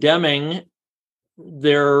be condemning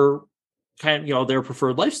their their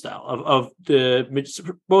preferred lifestyle of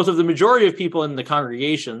both of the majority of people in the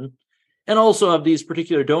congregation, and also of these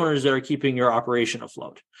particular donors that are keeping your operation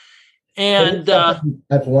afloat. And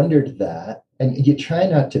I've wondered that, and you try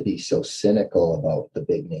not to be so cynical about the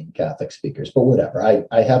big name Catholic speakers, but whatever.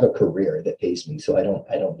 I have a career that pays me, so I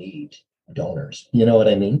don't need donors. You know what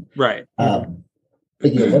I mean? Right.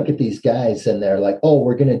 But you look at these guys and they're like, oh,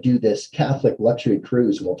 we're going to do this Catholic luxury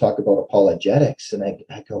cruise, and we'll talk about apologetics. And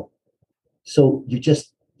I go, so you're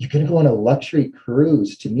going to go on a luxury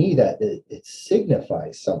cruise? To me, that it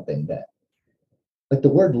signifies something that, like, the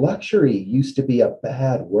word luxury used to be a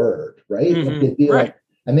bad word, right? It'd be right. Like,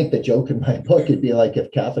 I make the joke in my book, it'd be like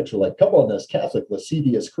if Catholics were like, come on this Catholic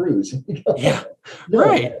lascivious cruise. Yeah, no,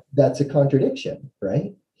 right. That's a contradiction,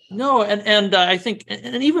 right? No, and I think,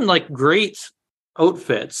 and even like great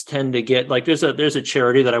outfits tend to get, like, there's a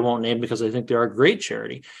charity that I won't name because I think they're a great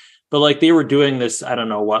charity, but like they were doing this, I don't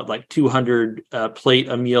know what, like 200 plate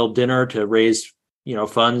a meal dinner to raise,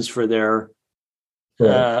 funds for their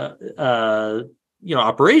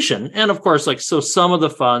operation. And of course, like, so some of the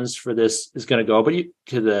funds for this is going to go, but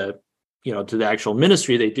to the actual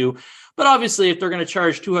ministry they do. But obviously, if they're going to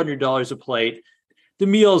charge $200 a plate, the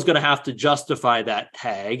meal is going to have to justify that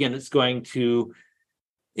tag, and it's going to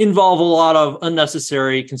involve a lot of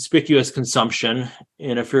unnecessary, conspicuous consumption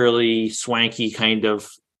in a fairly swanky kind of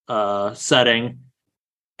setting.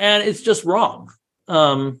 And it's just wrong.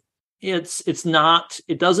 It's not,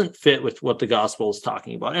 it doesn't fit with what the gospel is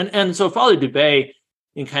talking about. And so Father Dubay,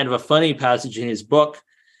 in kind of a funny passage in his book,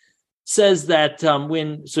 says that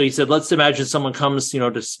so he said, let's imagine someone comes,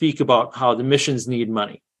 to speak about how the missions need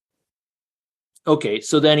money. Okay.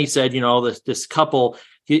 So then he said, this couple,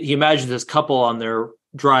 he imagined this couple on their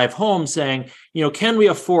drive home saying, can we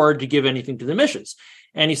afford to give anything to the missions?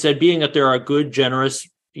 And he said, being that they're a good, generous,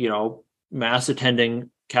 mass attending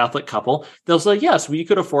Catholic couple, they'll say, yes, we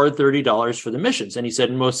could afford $30 for the missions. And he said,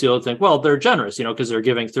 and most people think, well, they're generous, because they're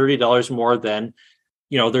giving $30 more than,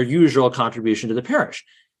 their usual contribution to the parish.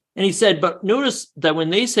 And he said, but notice that when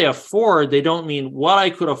they say afford, they don't mean what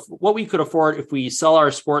we could afford if we sell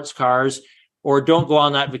our sports cars or don't go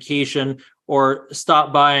on that vacation or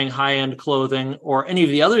stop buying high-end clothing or any of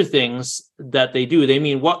the other things that they do. They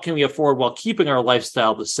mean, what can we afford while keeping our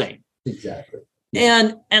lifestyle the same? Exactly.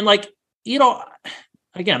 And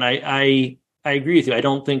again, I agree with you. I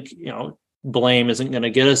don't think, blame isn't going to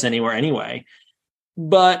get us anywhere anyway.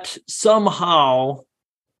 But somehow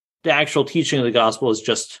the actual teaching of the gospel is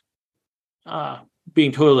just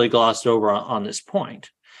being totally glossed over on this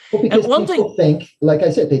point. Well, because people think, like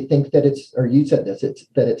I said, they think that you said this,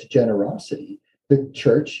 that it's generosity. The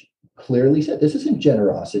church clearly said this isn't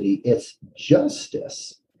generosity, it's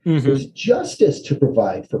justice. Mm-hmm. It's justice to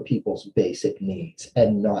provide for people's basic needs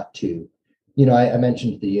and not to, I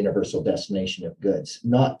mentioned the universal destination of goods,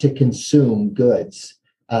 not to consume goods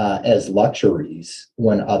as luxuries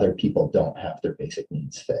when other people don't have their basic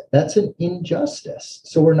needs fit. That's an injustice.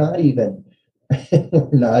 So we're not even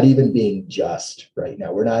being just right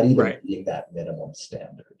now. We're not even being that minimum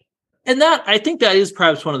standard. And I think that is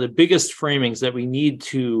perhaps one of the biggest framings that we need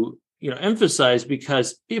to, emphasize,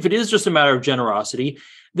 because if it is just a matter of generosity,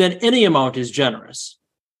 then any amount is generous.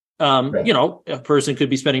 A person could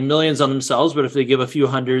be spending millions on themselves, but if they give a few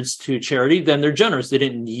hundreds to charity, then they're generous. They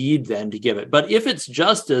didn't need then to give it. But if it's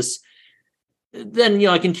justice, then,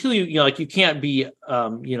 I can tell you, you can't be, a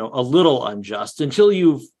little unjust until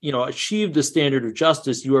you've, achieved the standard of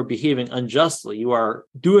justice. You are behaving unjustly. You are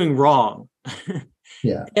doing wrong.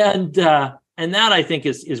 Yeah. And that, I think,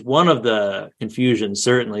 is one of the confusions,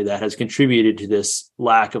 certainly, that has contributed to this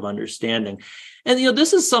lack of understanding. And,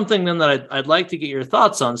 this is something then that I'd like to get your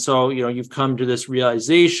thoughts on. So, you've come to this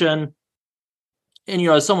realization, and,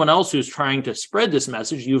 as someone else who's trying to spread this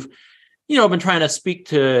message, you've, been trying to speak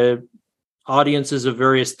to audiences of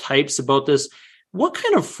various types about this. What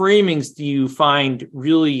kind of framings do you find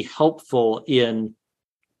really helpful in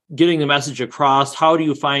getting the message across? How do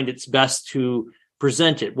you find it's best to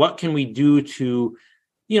present it? What can we do to,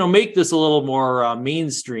 make this a little more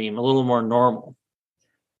mainstream, a little more normal?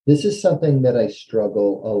 This is something that I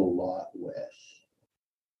struggle a lot with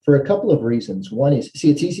for a couple of reasons. One is,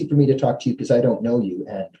 it's easy for me to talk to you because I don't know you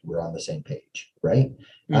and we're on the same page, right?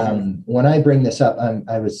 Mm-hmm. When I bring this up,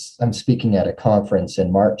 I'm speaking at a conference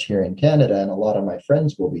in March here in Canada, and a lot of my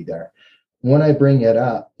friends will be there. When I bring it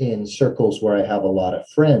up in circles where I have a lot of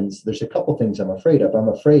friends, there's a couple things I'm afraid of. I'm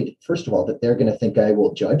afraid, first of all, that they're going to think I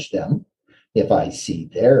will judge them if I see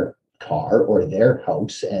their car or their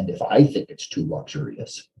house, and if I think it's too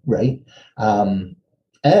luxurious, right?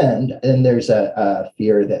 And there's a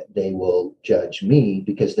fear that they will judge me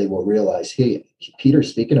because they will realize, hey, Peter's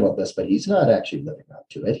speaking about this, but he's not actually living up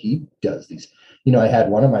to it. He does these. I had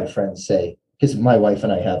one of my friends say, because my wife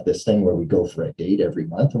and I have this thing where we go for a date every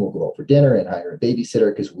month and we'll go out for dinner and hire a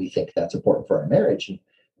babysitter because we think that's important for our marriage. And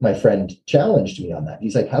my friend challenged me on that.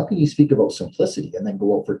 He's like, how can you speak about simplicity and then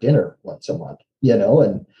go out for dinner once a month?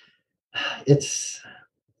 And it's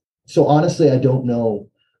so honestly, I don't know.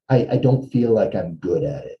 I don't feel like I'm good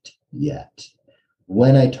at it yet.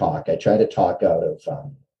 When I talk, I try to talk out of,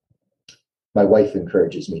 my wife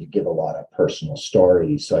encourages me to give a lot of personal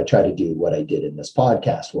stories. So I try to do what I did in this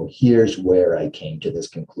podcast. Well, here's where I came to this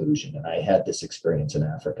conclusion. And I had this experience in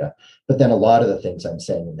Africa. But then a lot of the things I'm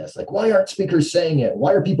saying in this, like, why aren't speakers saying it?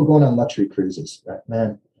 Why are people going on luxury cruises? Right,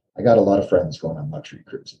 man, I got a lot of friends going on luxury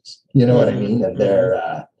cruises. You know what I mean? And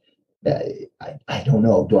they're, I don't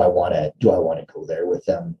know. Do I want to go there with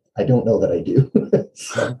them? I don't know that I do.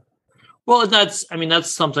 So. Well, that's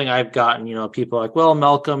something I've gotten, people are like, well,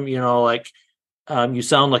 Malcolm, you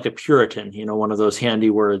sound like a Puritan, one of those handy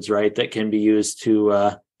words, right? That can be used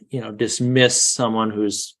to, dismiss someone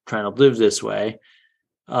who's trying to live this way.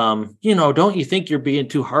 Don't you think you're being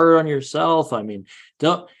too hard on yourself? I mean,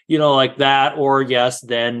 don't, like that, or yes,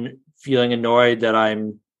 then feeling annoyed that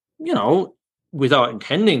I'm, without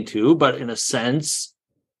intending to, but in a sense,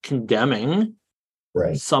 condemning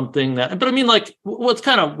something that, but I mean, like, what's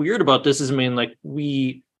kind of weird about this is,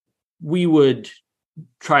 we would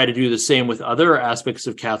try to do the same with other aspects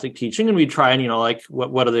of Catholic teaching. And we try and, like,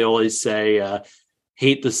 what do they always say?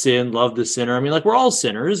 Hate the sin, love the sinner. I mean, like, we're all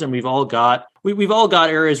sinners and we've all got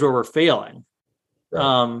areas where we're failing.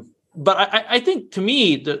 Right. But I think, to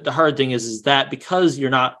me, the hard thing is that because you're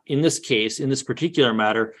not, in this case, in this particular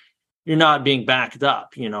matter, you're not being backed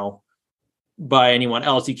up, by anyone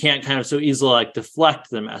else. You can't kind of so easily like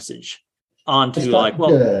deflect the message. on I was to like,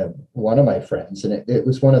 talking well, to one of my friends, and it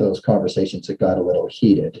was one of those conversations that got a little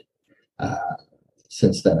heated. Uh,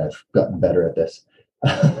 since then, I've gotten better at this.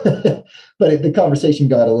 But the conversation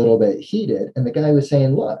got a little bit heated, and the guy was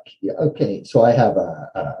saying, look, yeah, okay, so I have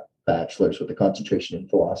a bachelor's with a concentration in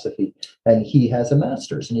philosophy, and he has a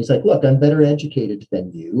master's. And he's like, look, I'm better educated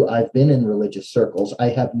than you. I've been in religious circles. I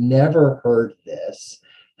have never heard this.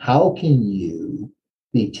 How can you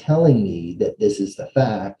be telling me that this is the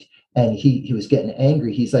fact? And he was getting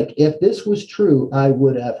angry. He's like, if this was true, I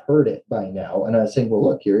would have heard it by now. And I was saying, well,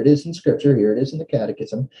 look, here it is in scripture, here it is in the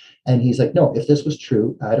catechism. And he's like, no, if this was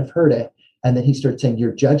true, I'd have heard it. And then he started saying,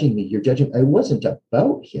 you're judging me. You're judging. It wasn't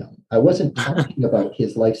about him. I wasn't talking about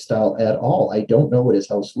his lifestyle at all. I don't know what his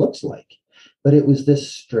house looks like. But it was this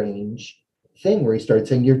strange thing where he started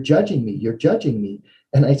saying, you're judging me. You're judging me.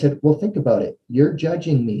 And I said, well, think about it. You're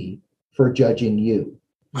judging me for judging you,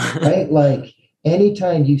 right? Like,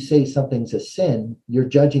 anytime you say something's a sin, you're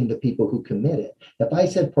judging the people who commit it. If I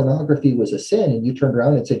said pornography was a sin and you turned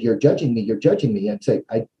around and said, you're judging me, I'd say,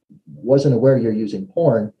 I wasn't aware you're using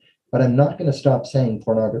porn, but I'm not going to stop saying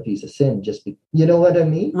pornography is a sin you know what I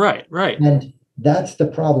mean? Right. And that's the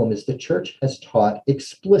problem, is the church has taught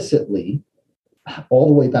explicitly all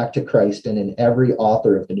the way back to Christ and in every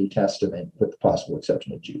author of the New Testament, with the possible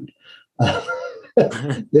exception of Jude.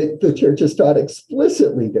 The church has taught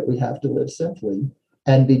explicitly that we have to live simply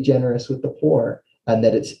and be generous with the poor, and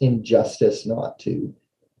that it's injustice not to.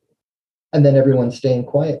 And then everyone's staying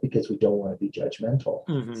quiet because we don't want to be judgmental.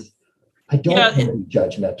 Mm-hmm. I don't want to be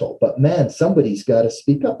judgmental, but man, somebody's got to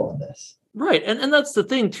speak up on this. Right. And that's the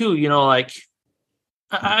thing too, like,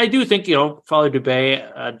 I do think, Father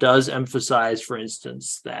Dubé does emphasize, for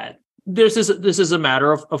instance, that this is a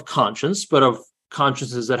matter of conscience, but of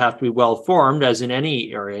consciences that have to be well formed, as in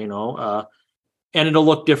any area, and it'll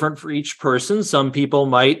look different for each person. Some people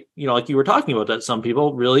might, like you were talking about, that some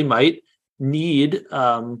people really might need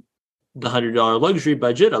the $100 luxury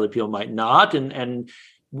budget. Other people might not. And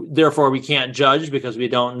therefore we can't judge because we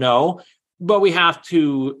don't know, but we have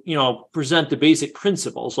to, present the basic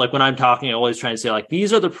principles. Like when I'm talking, I always try and say, like,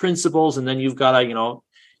 these are the principles. And then you've got to,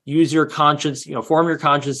 use your conscience, form your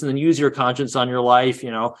conscience, and then use your conscience on your life,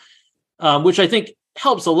 which I think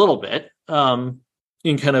helps a little bit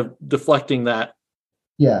in kind of deflecting that.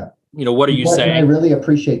 Yeah. What are you saying? And I really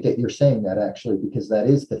appreciate that you're saying that, actually, because that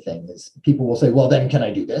is the thing, is people will say, well, then can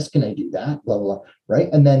I do this? Can I do that? Blah, blah, blah. Right.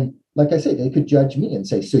 And then, like I say, they could judge me and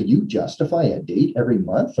say, so you justify a date every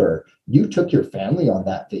month, or you took your family on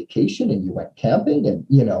that vacation and you went camping, and,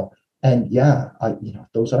 and yeah,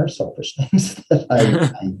 those are selfish things that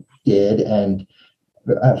I did. And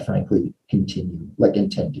frankly,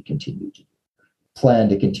 intend to continue to plan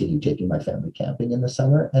to continue taking my family camping in the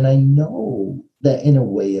summer. And I know that in a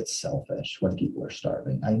way it's selfish when people are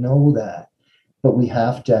starving. I know that, but we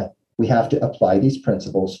have to apply these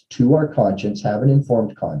principles to our conscience, have an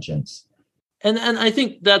informed conscience. And I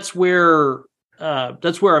think that's where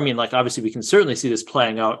I mean, like, obviously we can certainly see this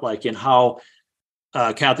playing out, like in how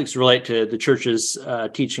Catholics relate to the church's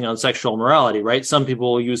teaching on sexual morality, right? Some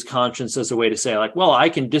people will use conscience as a way to say, like, well, I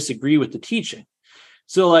can disagree with the teaching.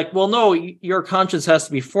 So, like, well, no, your conscience has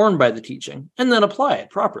to be formed by the teaching, and then apply it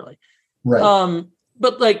properly. Right.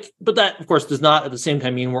 But that, of course, does not at the same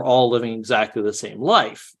time mean we're all living exactly the same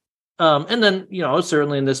life. And then,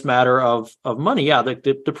 certainly in this matter of money, yeah,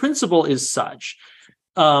 the principle is such,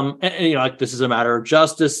 and like, this is a matter of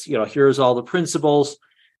justice. Here's all the principles.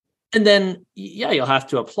 And then, yeah, you'll have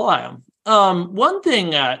to apply them. One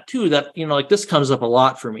thing, too, that, like, this comes up a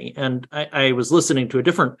lot for me. And I was listening to a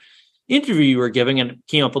different interview you were giving, and it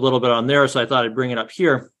came up a little bit on there, so I thought I'd bring it up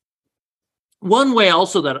here. One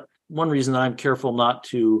reason that I'm careful not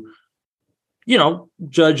to,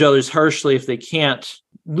 judge others harshly if they can't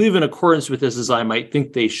live in accordance with this as I might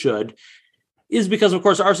think they should, is because, of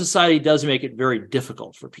course, our society does make it very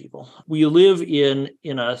difficult for people. We live in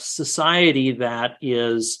a society that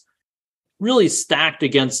is really stacked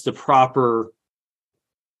against the proper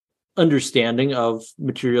understanding of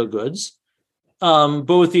material goods,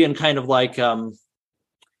 both in kind of like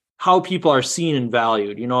how people are seen and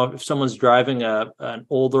valued. If someone's driving an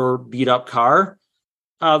older, beat up car,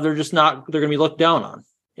 they're going to be looked down on.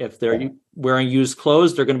 If they're wearing used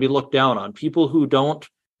clothes, they're going to be looked down on. People who don't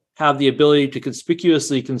have the ability to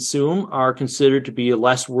conspicuously consume are considered to be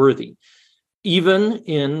less worthy. Even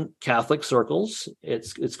in Catholic circles,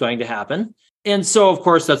 it's going to happen. And so, of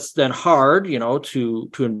course, that's then hard, to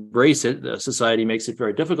embrace it. The society makes it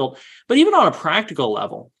very difficult. But even on a practical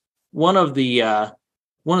level, one of the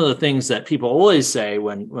things that people always say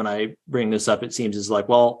when I bring this up, it seems, is like,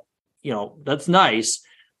 well, that's nice,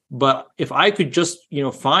 But if I could just,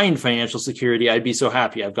 find financial security, I'd be so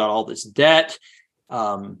happy. I've got all this debt.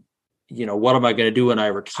 What am I going to do when I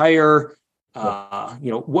retire? What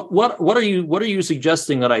are you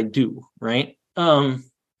suggesting that I do? Right. And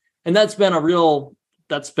that's been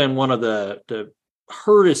one of the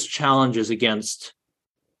hardest challenges against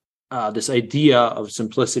this idea of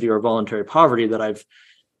simplicity or voluntary poverty that I've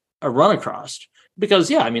run across.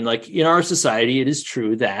 Because, in our society, it is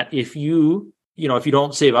true that if you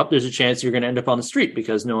don't save up, there's a chance you're going to end up on the street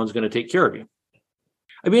because no one's going to take care of you.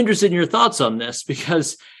 I'd be interested in your thoughts on this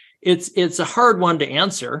because it's a hard one to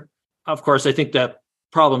answer. Of course, I think that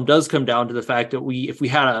problem does come down to the fact that if we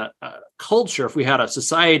had a culture, if we had a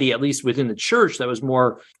society, at least within the church, that was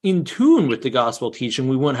more in tune with the gospel teaching,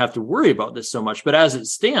 we wouldn't have to worry about this so much. But as it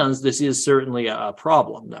stands, this is certainly a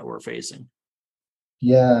problem that we're facing.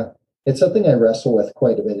 Yeah, it's something I wrestle with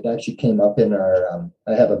quite a bit. It actually came up in our,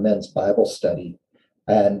 I have a men's Bible study.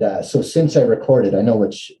 And so since I recorded, I know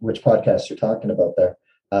which podcast you're talking about there.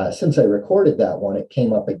 Since I recorded that one, it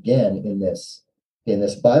came up again in this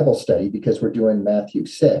Bible study because we're doing Matthew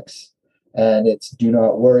 6. And it's do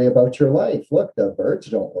not worry about your life. Look, the birds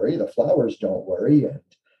don't worry, the flowers don't worry.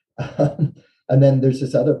 And then there's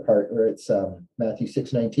this other part where it's Matthew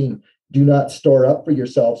 6:19. Do not store up for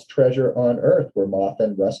yourselves treasure on earth where moth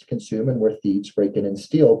and rust consume and where thieves break in and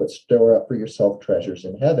steal, but store up for yourself treasures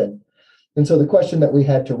in heaven. And so the question that we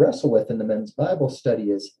had to wrestle with in the men's Bible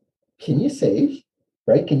study is, can you save?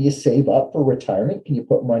 Right? Can you save up for retirement? Can you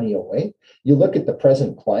put money away? You look at the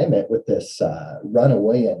present climate with this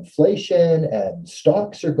runaway inflation and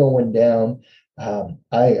stocks are going down.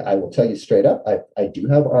 I will tell you straight up, I do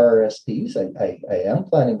have RRSPs. I am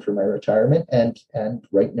planning for my retirement, and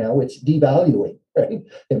right now it's devaluing. Right?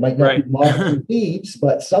 It might not be moth thieves,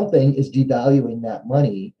 but something is devaluing that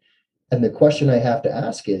money. And the question I have to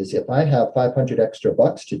ask is, if I have 500 extra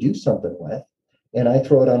bucks to do something with, and I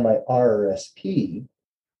throw it on my RRSP,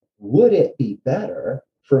 would it be better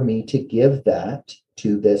for me to give that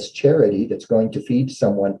to this charity that's going to feed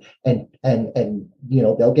someone and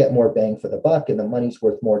they'll get more bang for the buck and the money's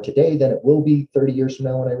worth more today than it will be 30 years from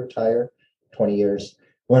now when I retire, 20 years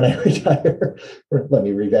when I retire. Let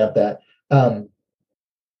me revamp that.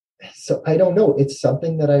 So I don't know. It's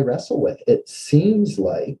something that I wrestle with. It seems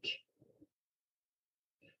like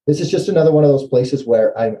this is just another one of those places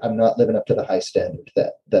where I'm not living up to the high standard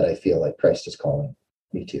that I feel like Christ is calling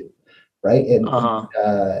me to, right? And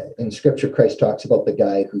in Scripture, Christ talks about the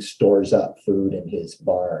guy who stores up food in his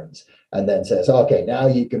barns and then says, okay, now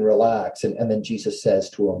you can relax. And then Jesus says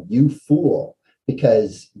to him, you fool,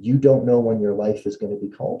 because you don't know when your life is going to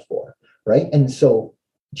be called for, right? And so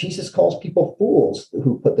Jesus calls people fools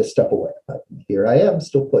who put this stuff away. But here I am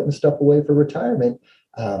still putting stuff away for retirement.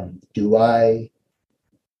 Do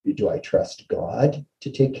I trust God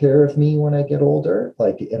to take care of me when I get older?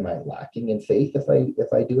 Like, am I lacking in faith if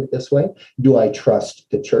I do it this way? Do I trust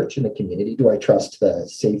the church and the community? Do I trust the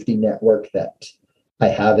safety network that I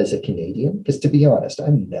have as a Canadian? Because to be honest,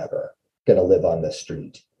 I'm never going to live on the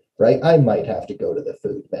street, right? I might have to go to the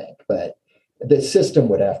food bank, but the system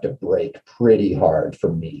would have to break pretty hard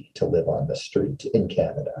for me to live on the street in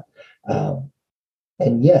Canada.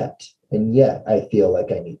 And yet I feel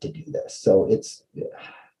like I need to do this. So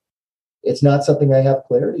it's not something I have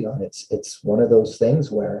clarity on. It's one of those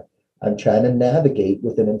things where I'm trying to navigate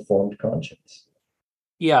with an informed conscience.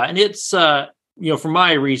 Yeah, and it's from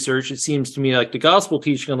my research, it seems to me like the gospel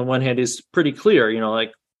teaching on the one hand is pretty clear.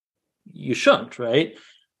 Like you shouldn't, right?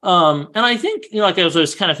 And I think like I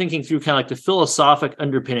was kind of thinking through kind of like the philosophic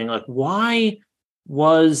underpinning, like why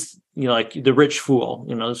was like the rich fool?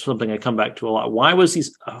 That's something I come back to a lot. Why was he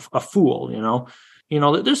a fool?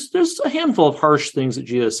 There's a handful of harsh things that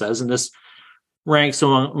Jesus says, and this ranks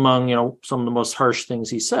among some of the most harsh things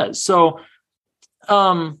he says. So,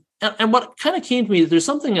 and what kind of came to me, there's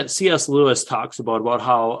something that C.S. Lewis talks about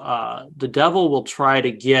how the devil will try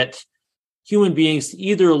to get human beings to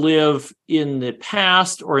either live in the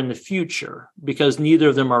past or in the future, because neither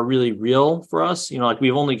of them are really real for us. Like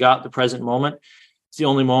we've only got the present moment. It's the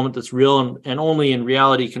only moment that's real, and only in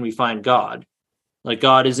reality can we find God. Like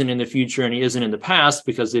God isn't in the future and he isn't in the past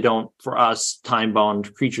because they don't, for us,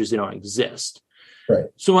 time-bound creatures, they don't exist. Right.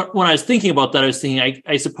 So when I was thinking about that, I was thinking,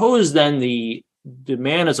 I suppose then the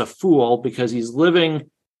man is a fool because he's living,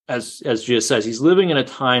 as Jesus says, he's living in a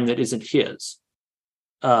time that isn't his.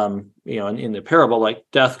 In the parable, like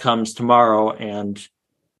death comes tomorrow and,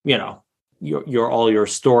 your all your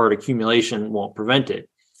stored accumulation won't prevent it.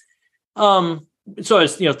 So I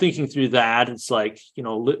was, thinking through that, it's like,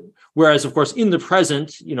 whereas of course in the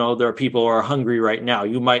present, there are people who are hungry right now.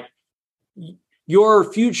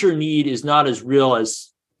 Your future need is not as real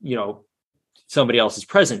as somebody else's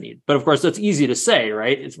present need. But of course, that's easy to say,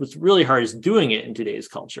 right? It's what's really hard is doing it in today's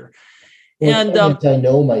culture. And I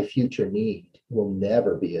know my future need will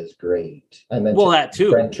never be as great. I mentioned that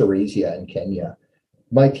too. Friend Teresia in Kenya.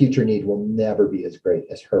 My future need will never be as great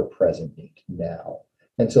as her present need now.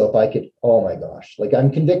 And so if I could, oh my gosh, like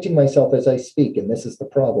I'm convicting myself as I speak, and this is the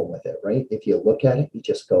problem with it, right? If you look at it, you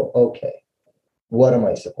just go, okay, what am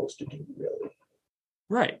I supposed to do really?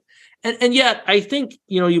 Right. And yet I think,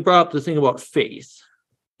 you brought up the thing about faith,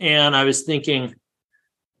 and I was thinking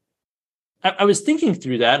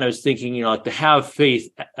through that, and I was thinking, like the have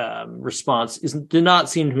faith response did not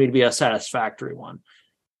seem to me to be a satisfactory one,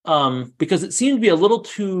 because it seemed to be a little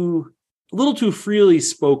too freely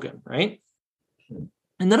spoken, right?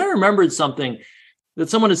 And then I remembered something that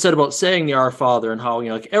someone had said about saying the Our Father, and how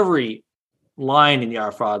like every line in the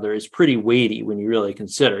Our Father is pretty weighty when you really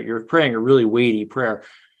consider it. You're praying a really weighty prayer,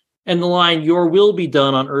 and the line "Your will be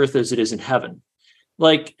done on earth as it is in heaven."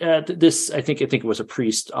 Like this, I think it was a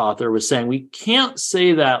priest author was saying we can't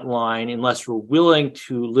say that line unless we're willing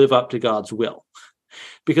to live up to God's will,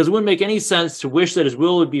 because it wouldn't make any sense to wish that His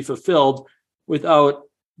will would be fulfilled without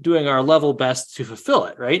doing our level best to fulfill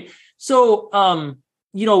it, right? So,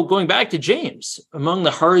 going back to James, among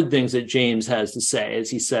the hard things that James has to say is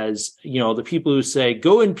he says, the people who say,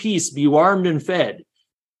 "Go in peace, be warmed and fed,"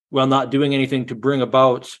 while not doing anything to bring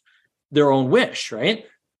about their own wish, right?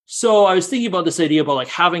 So I was thinking about this idea about like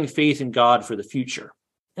having faith in God for the future.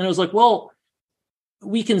 And I was like, well,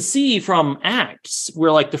 we can see from Acts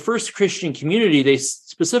where like the first Christian community, they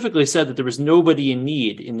specifically said that there was nobody in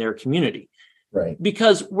need in their community. Right.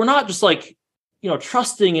 Because we're not just like,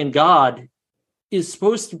 trusting in God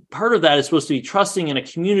part of that is supposed to be trusting in a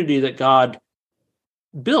community that God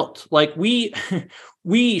built. Like we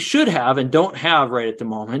should have and don't have right at the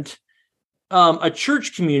moment, a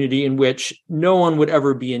church community in which no one would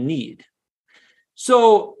ever be in need.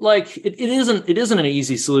 So like it isn't an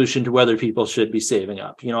easy solution to whether people should be saving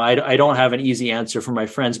up. I don't have an easy answer for my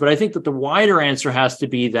friends, but I think that the wider answer has to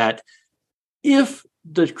be that if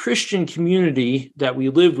the Christian community that we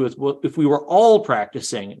lived with, if we were all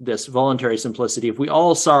practicing this voluntary simplicity, if we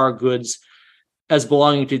all saw our goods as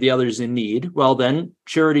belonging to the others in need, well, then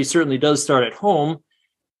charity certainly does start at home,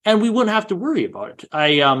 and we wouldn't have to worry about it.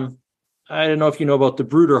 I don't know if you know about the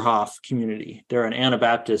Bruderhof community. They're an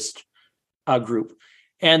Anabaptist group,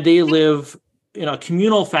 and they live in a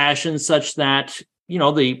communal fashion such that,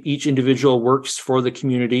 each individual works for the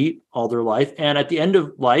community all their life. And at the end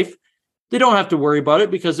of life, they don't have to worry about it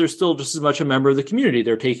because they're still just as much a member of the community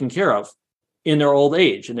they're taken care of in their old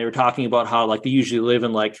age. And they were talking about how like they usually live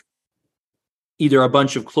in like either a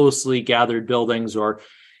bunch of closely gathered buildings or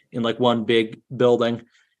in like one big building.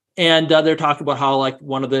 And they're talking about how like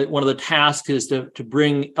one of the tasks is to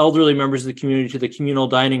bring elderly members of the community to the communal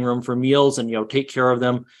dining room for meals and, take care of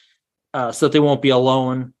them so that they won't be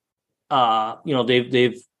alone.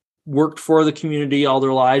 They've worked for the community all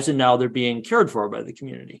their lives, and now they're being cared for by the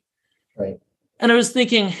community. Right. And I was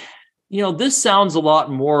thinking, this sounds a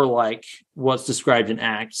lot more like what's described in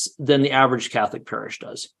Acts than the average Catholic parish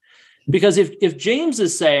does. Because if James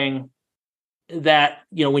is saying that,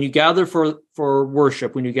 when you gather for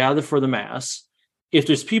worship, when you gather for the Mass, if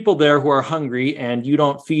there's people there who are hungry and you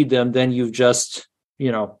don't feed them, then you've just,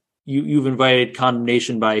 you've invited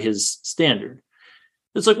condemnation by his standard.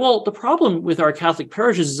 It's like, well, the problem with our Catholic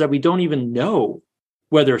parishes is that we don't even know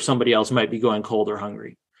whether somebody else might be going cold or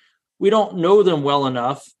hungry. We don't know them well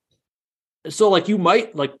enough. So like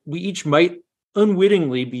we each might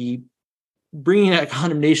unwittingly be bringing that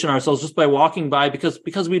condemnation on ourselves just by walking by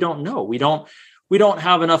because we don't know. We don't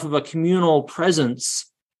have enough of a communal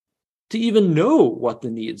presence to even know what the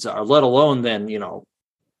needs are, let alone then,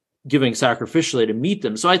 giving sacrificially to meet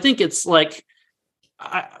them. So I think it's like,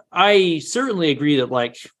 I certainly agree that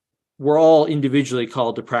like we're all individually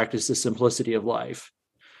called to practice the simplicity of life.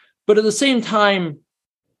 But at the same time,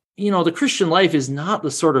 the Christian life is not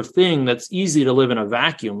the sort of thing that's easy to live in a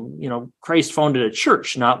vacuum. Christ founded a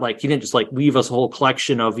church, not like he didn't just like leave us a whole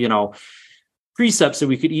collection of, precepts that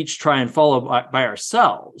we could each try and follow by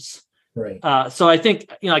ourselves. Right. So I think,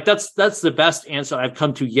 that's the best answer I've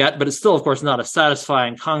come to yet, but it's still, of course, not a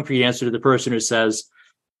satisfying, concrete answer to the person who says,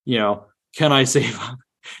 can I save up?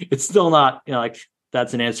 It's still not, like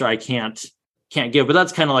that's an answer I can't give, but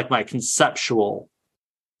that's kind of like my conceptual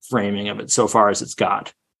framing of it so far as it's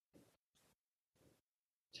got.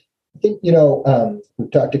 I think,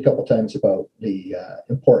 we've talked a couple times about the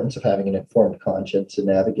importance of having an informed conscience and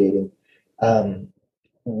navigating.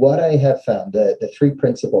 What I have found, the three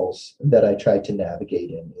principles that I try to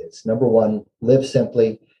navigate in is, number one, live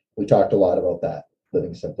simply. We talked a lot about that,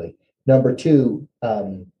 living simply. Number two,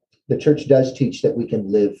 the church does teach that we can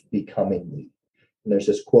live becomingly. And there's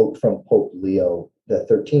this quote from Pope Leo the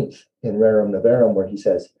 13th in Rerum Novarum, where he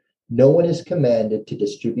says, "No one is commanded to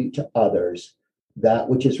distribute to others that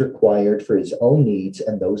which is required for his own needs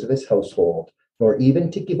and those of his household, nor even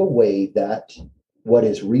to give away that what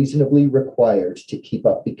is reasonably required to keep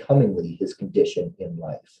up becomingly his condition in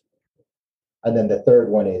life." And then the third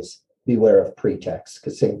one is, beware of pretext,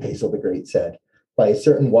 because St. Basil the Great said, "By a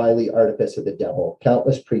certain wily artifice of the devil,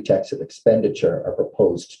 countless pretexts of expenditure are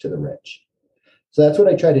proposed to the rich." So that's what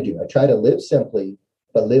I try to do. I try to live simply,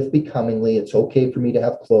 but live becomingly. It's okay for me to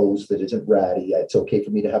have clothes that isn't ratty. It's okay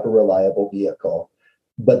for me to have a reliable vehicle.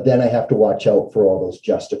 But then I have to watch out for all those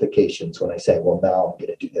justifications when I say, well, now I'm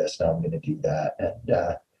going to do this, now I'm going to do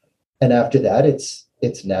that. And after that,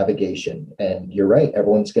 it's navigation. And you're right,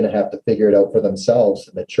 everyone's going to have to figure it out for themselves.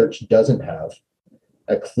 And the church doesn't have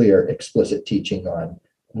a clear, explicit teaching on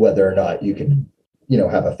whether or not you can,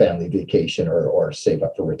 have a family vacation or save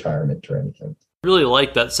up for retirement or anything. I really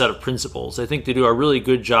like that set of principles. I think they do a really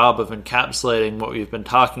good job of encapsulating what we've been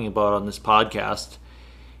talking about on this podcast.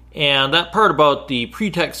 And that part about the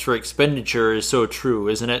pretext for expenditure is so true,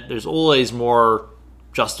 isn't it? There's always more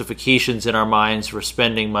justifications in our minds for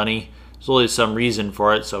spending money. There's always some reason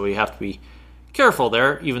for it, so we have to be careful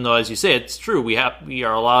there, even though, as you say, it's true. We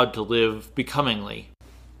are allowed to live becomingly.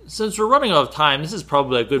 Since we're running out of time, this is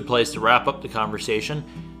probably a good place to wrap up the conversation.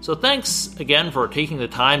 So thanks again for taking the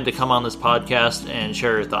time to come on this podcast and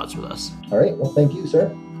share your thoughts with us. All right. Well, thank you,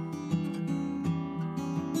 sir.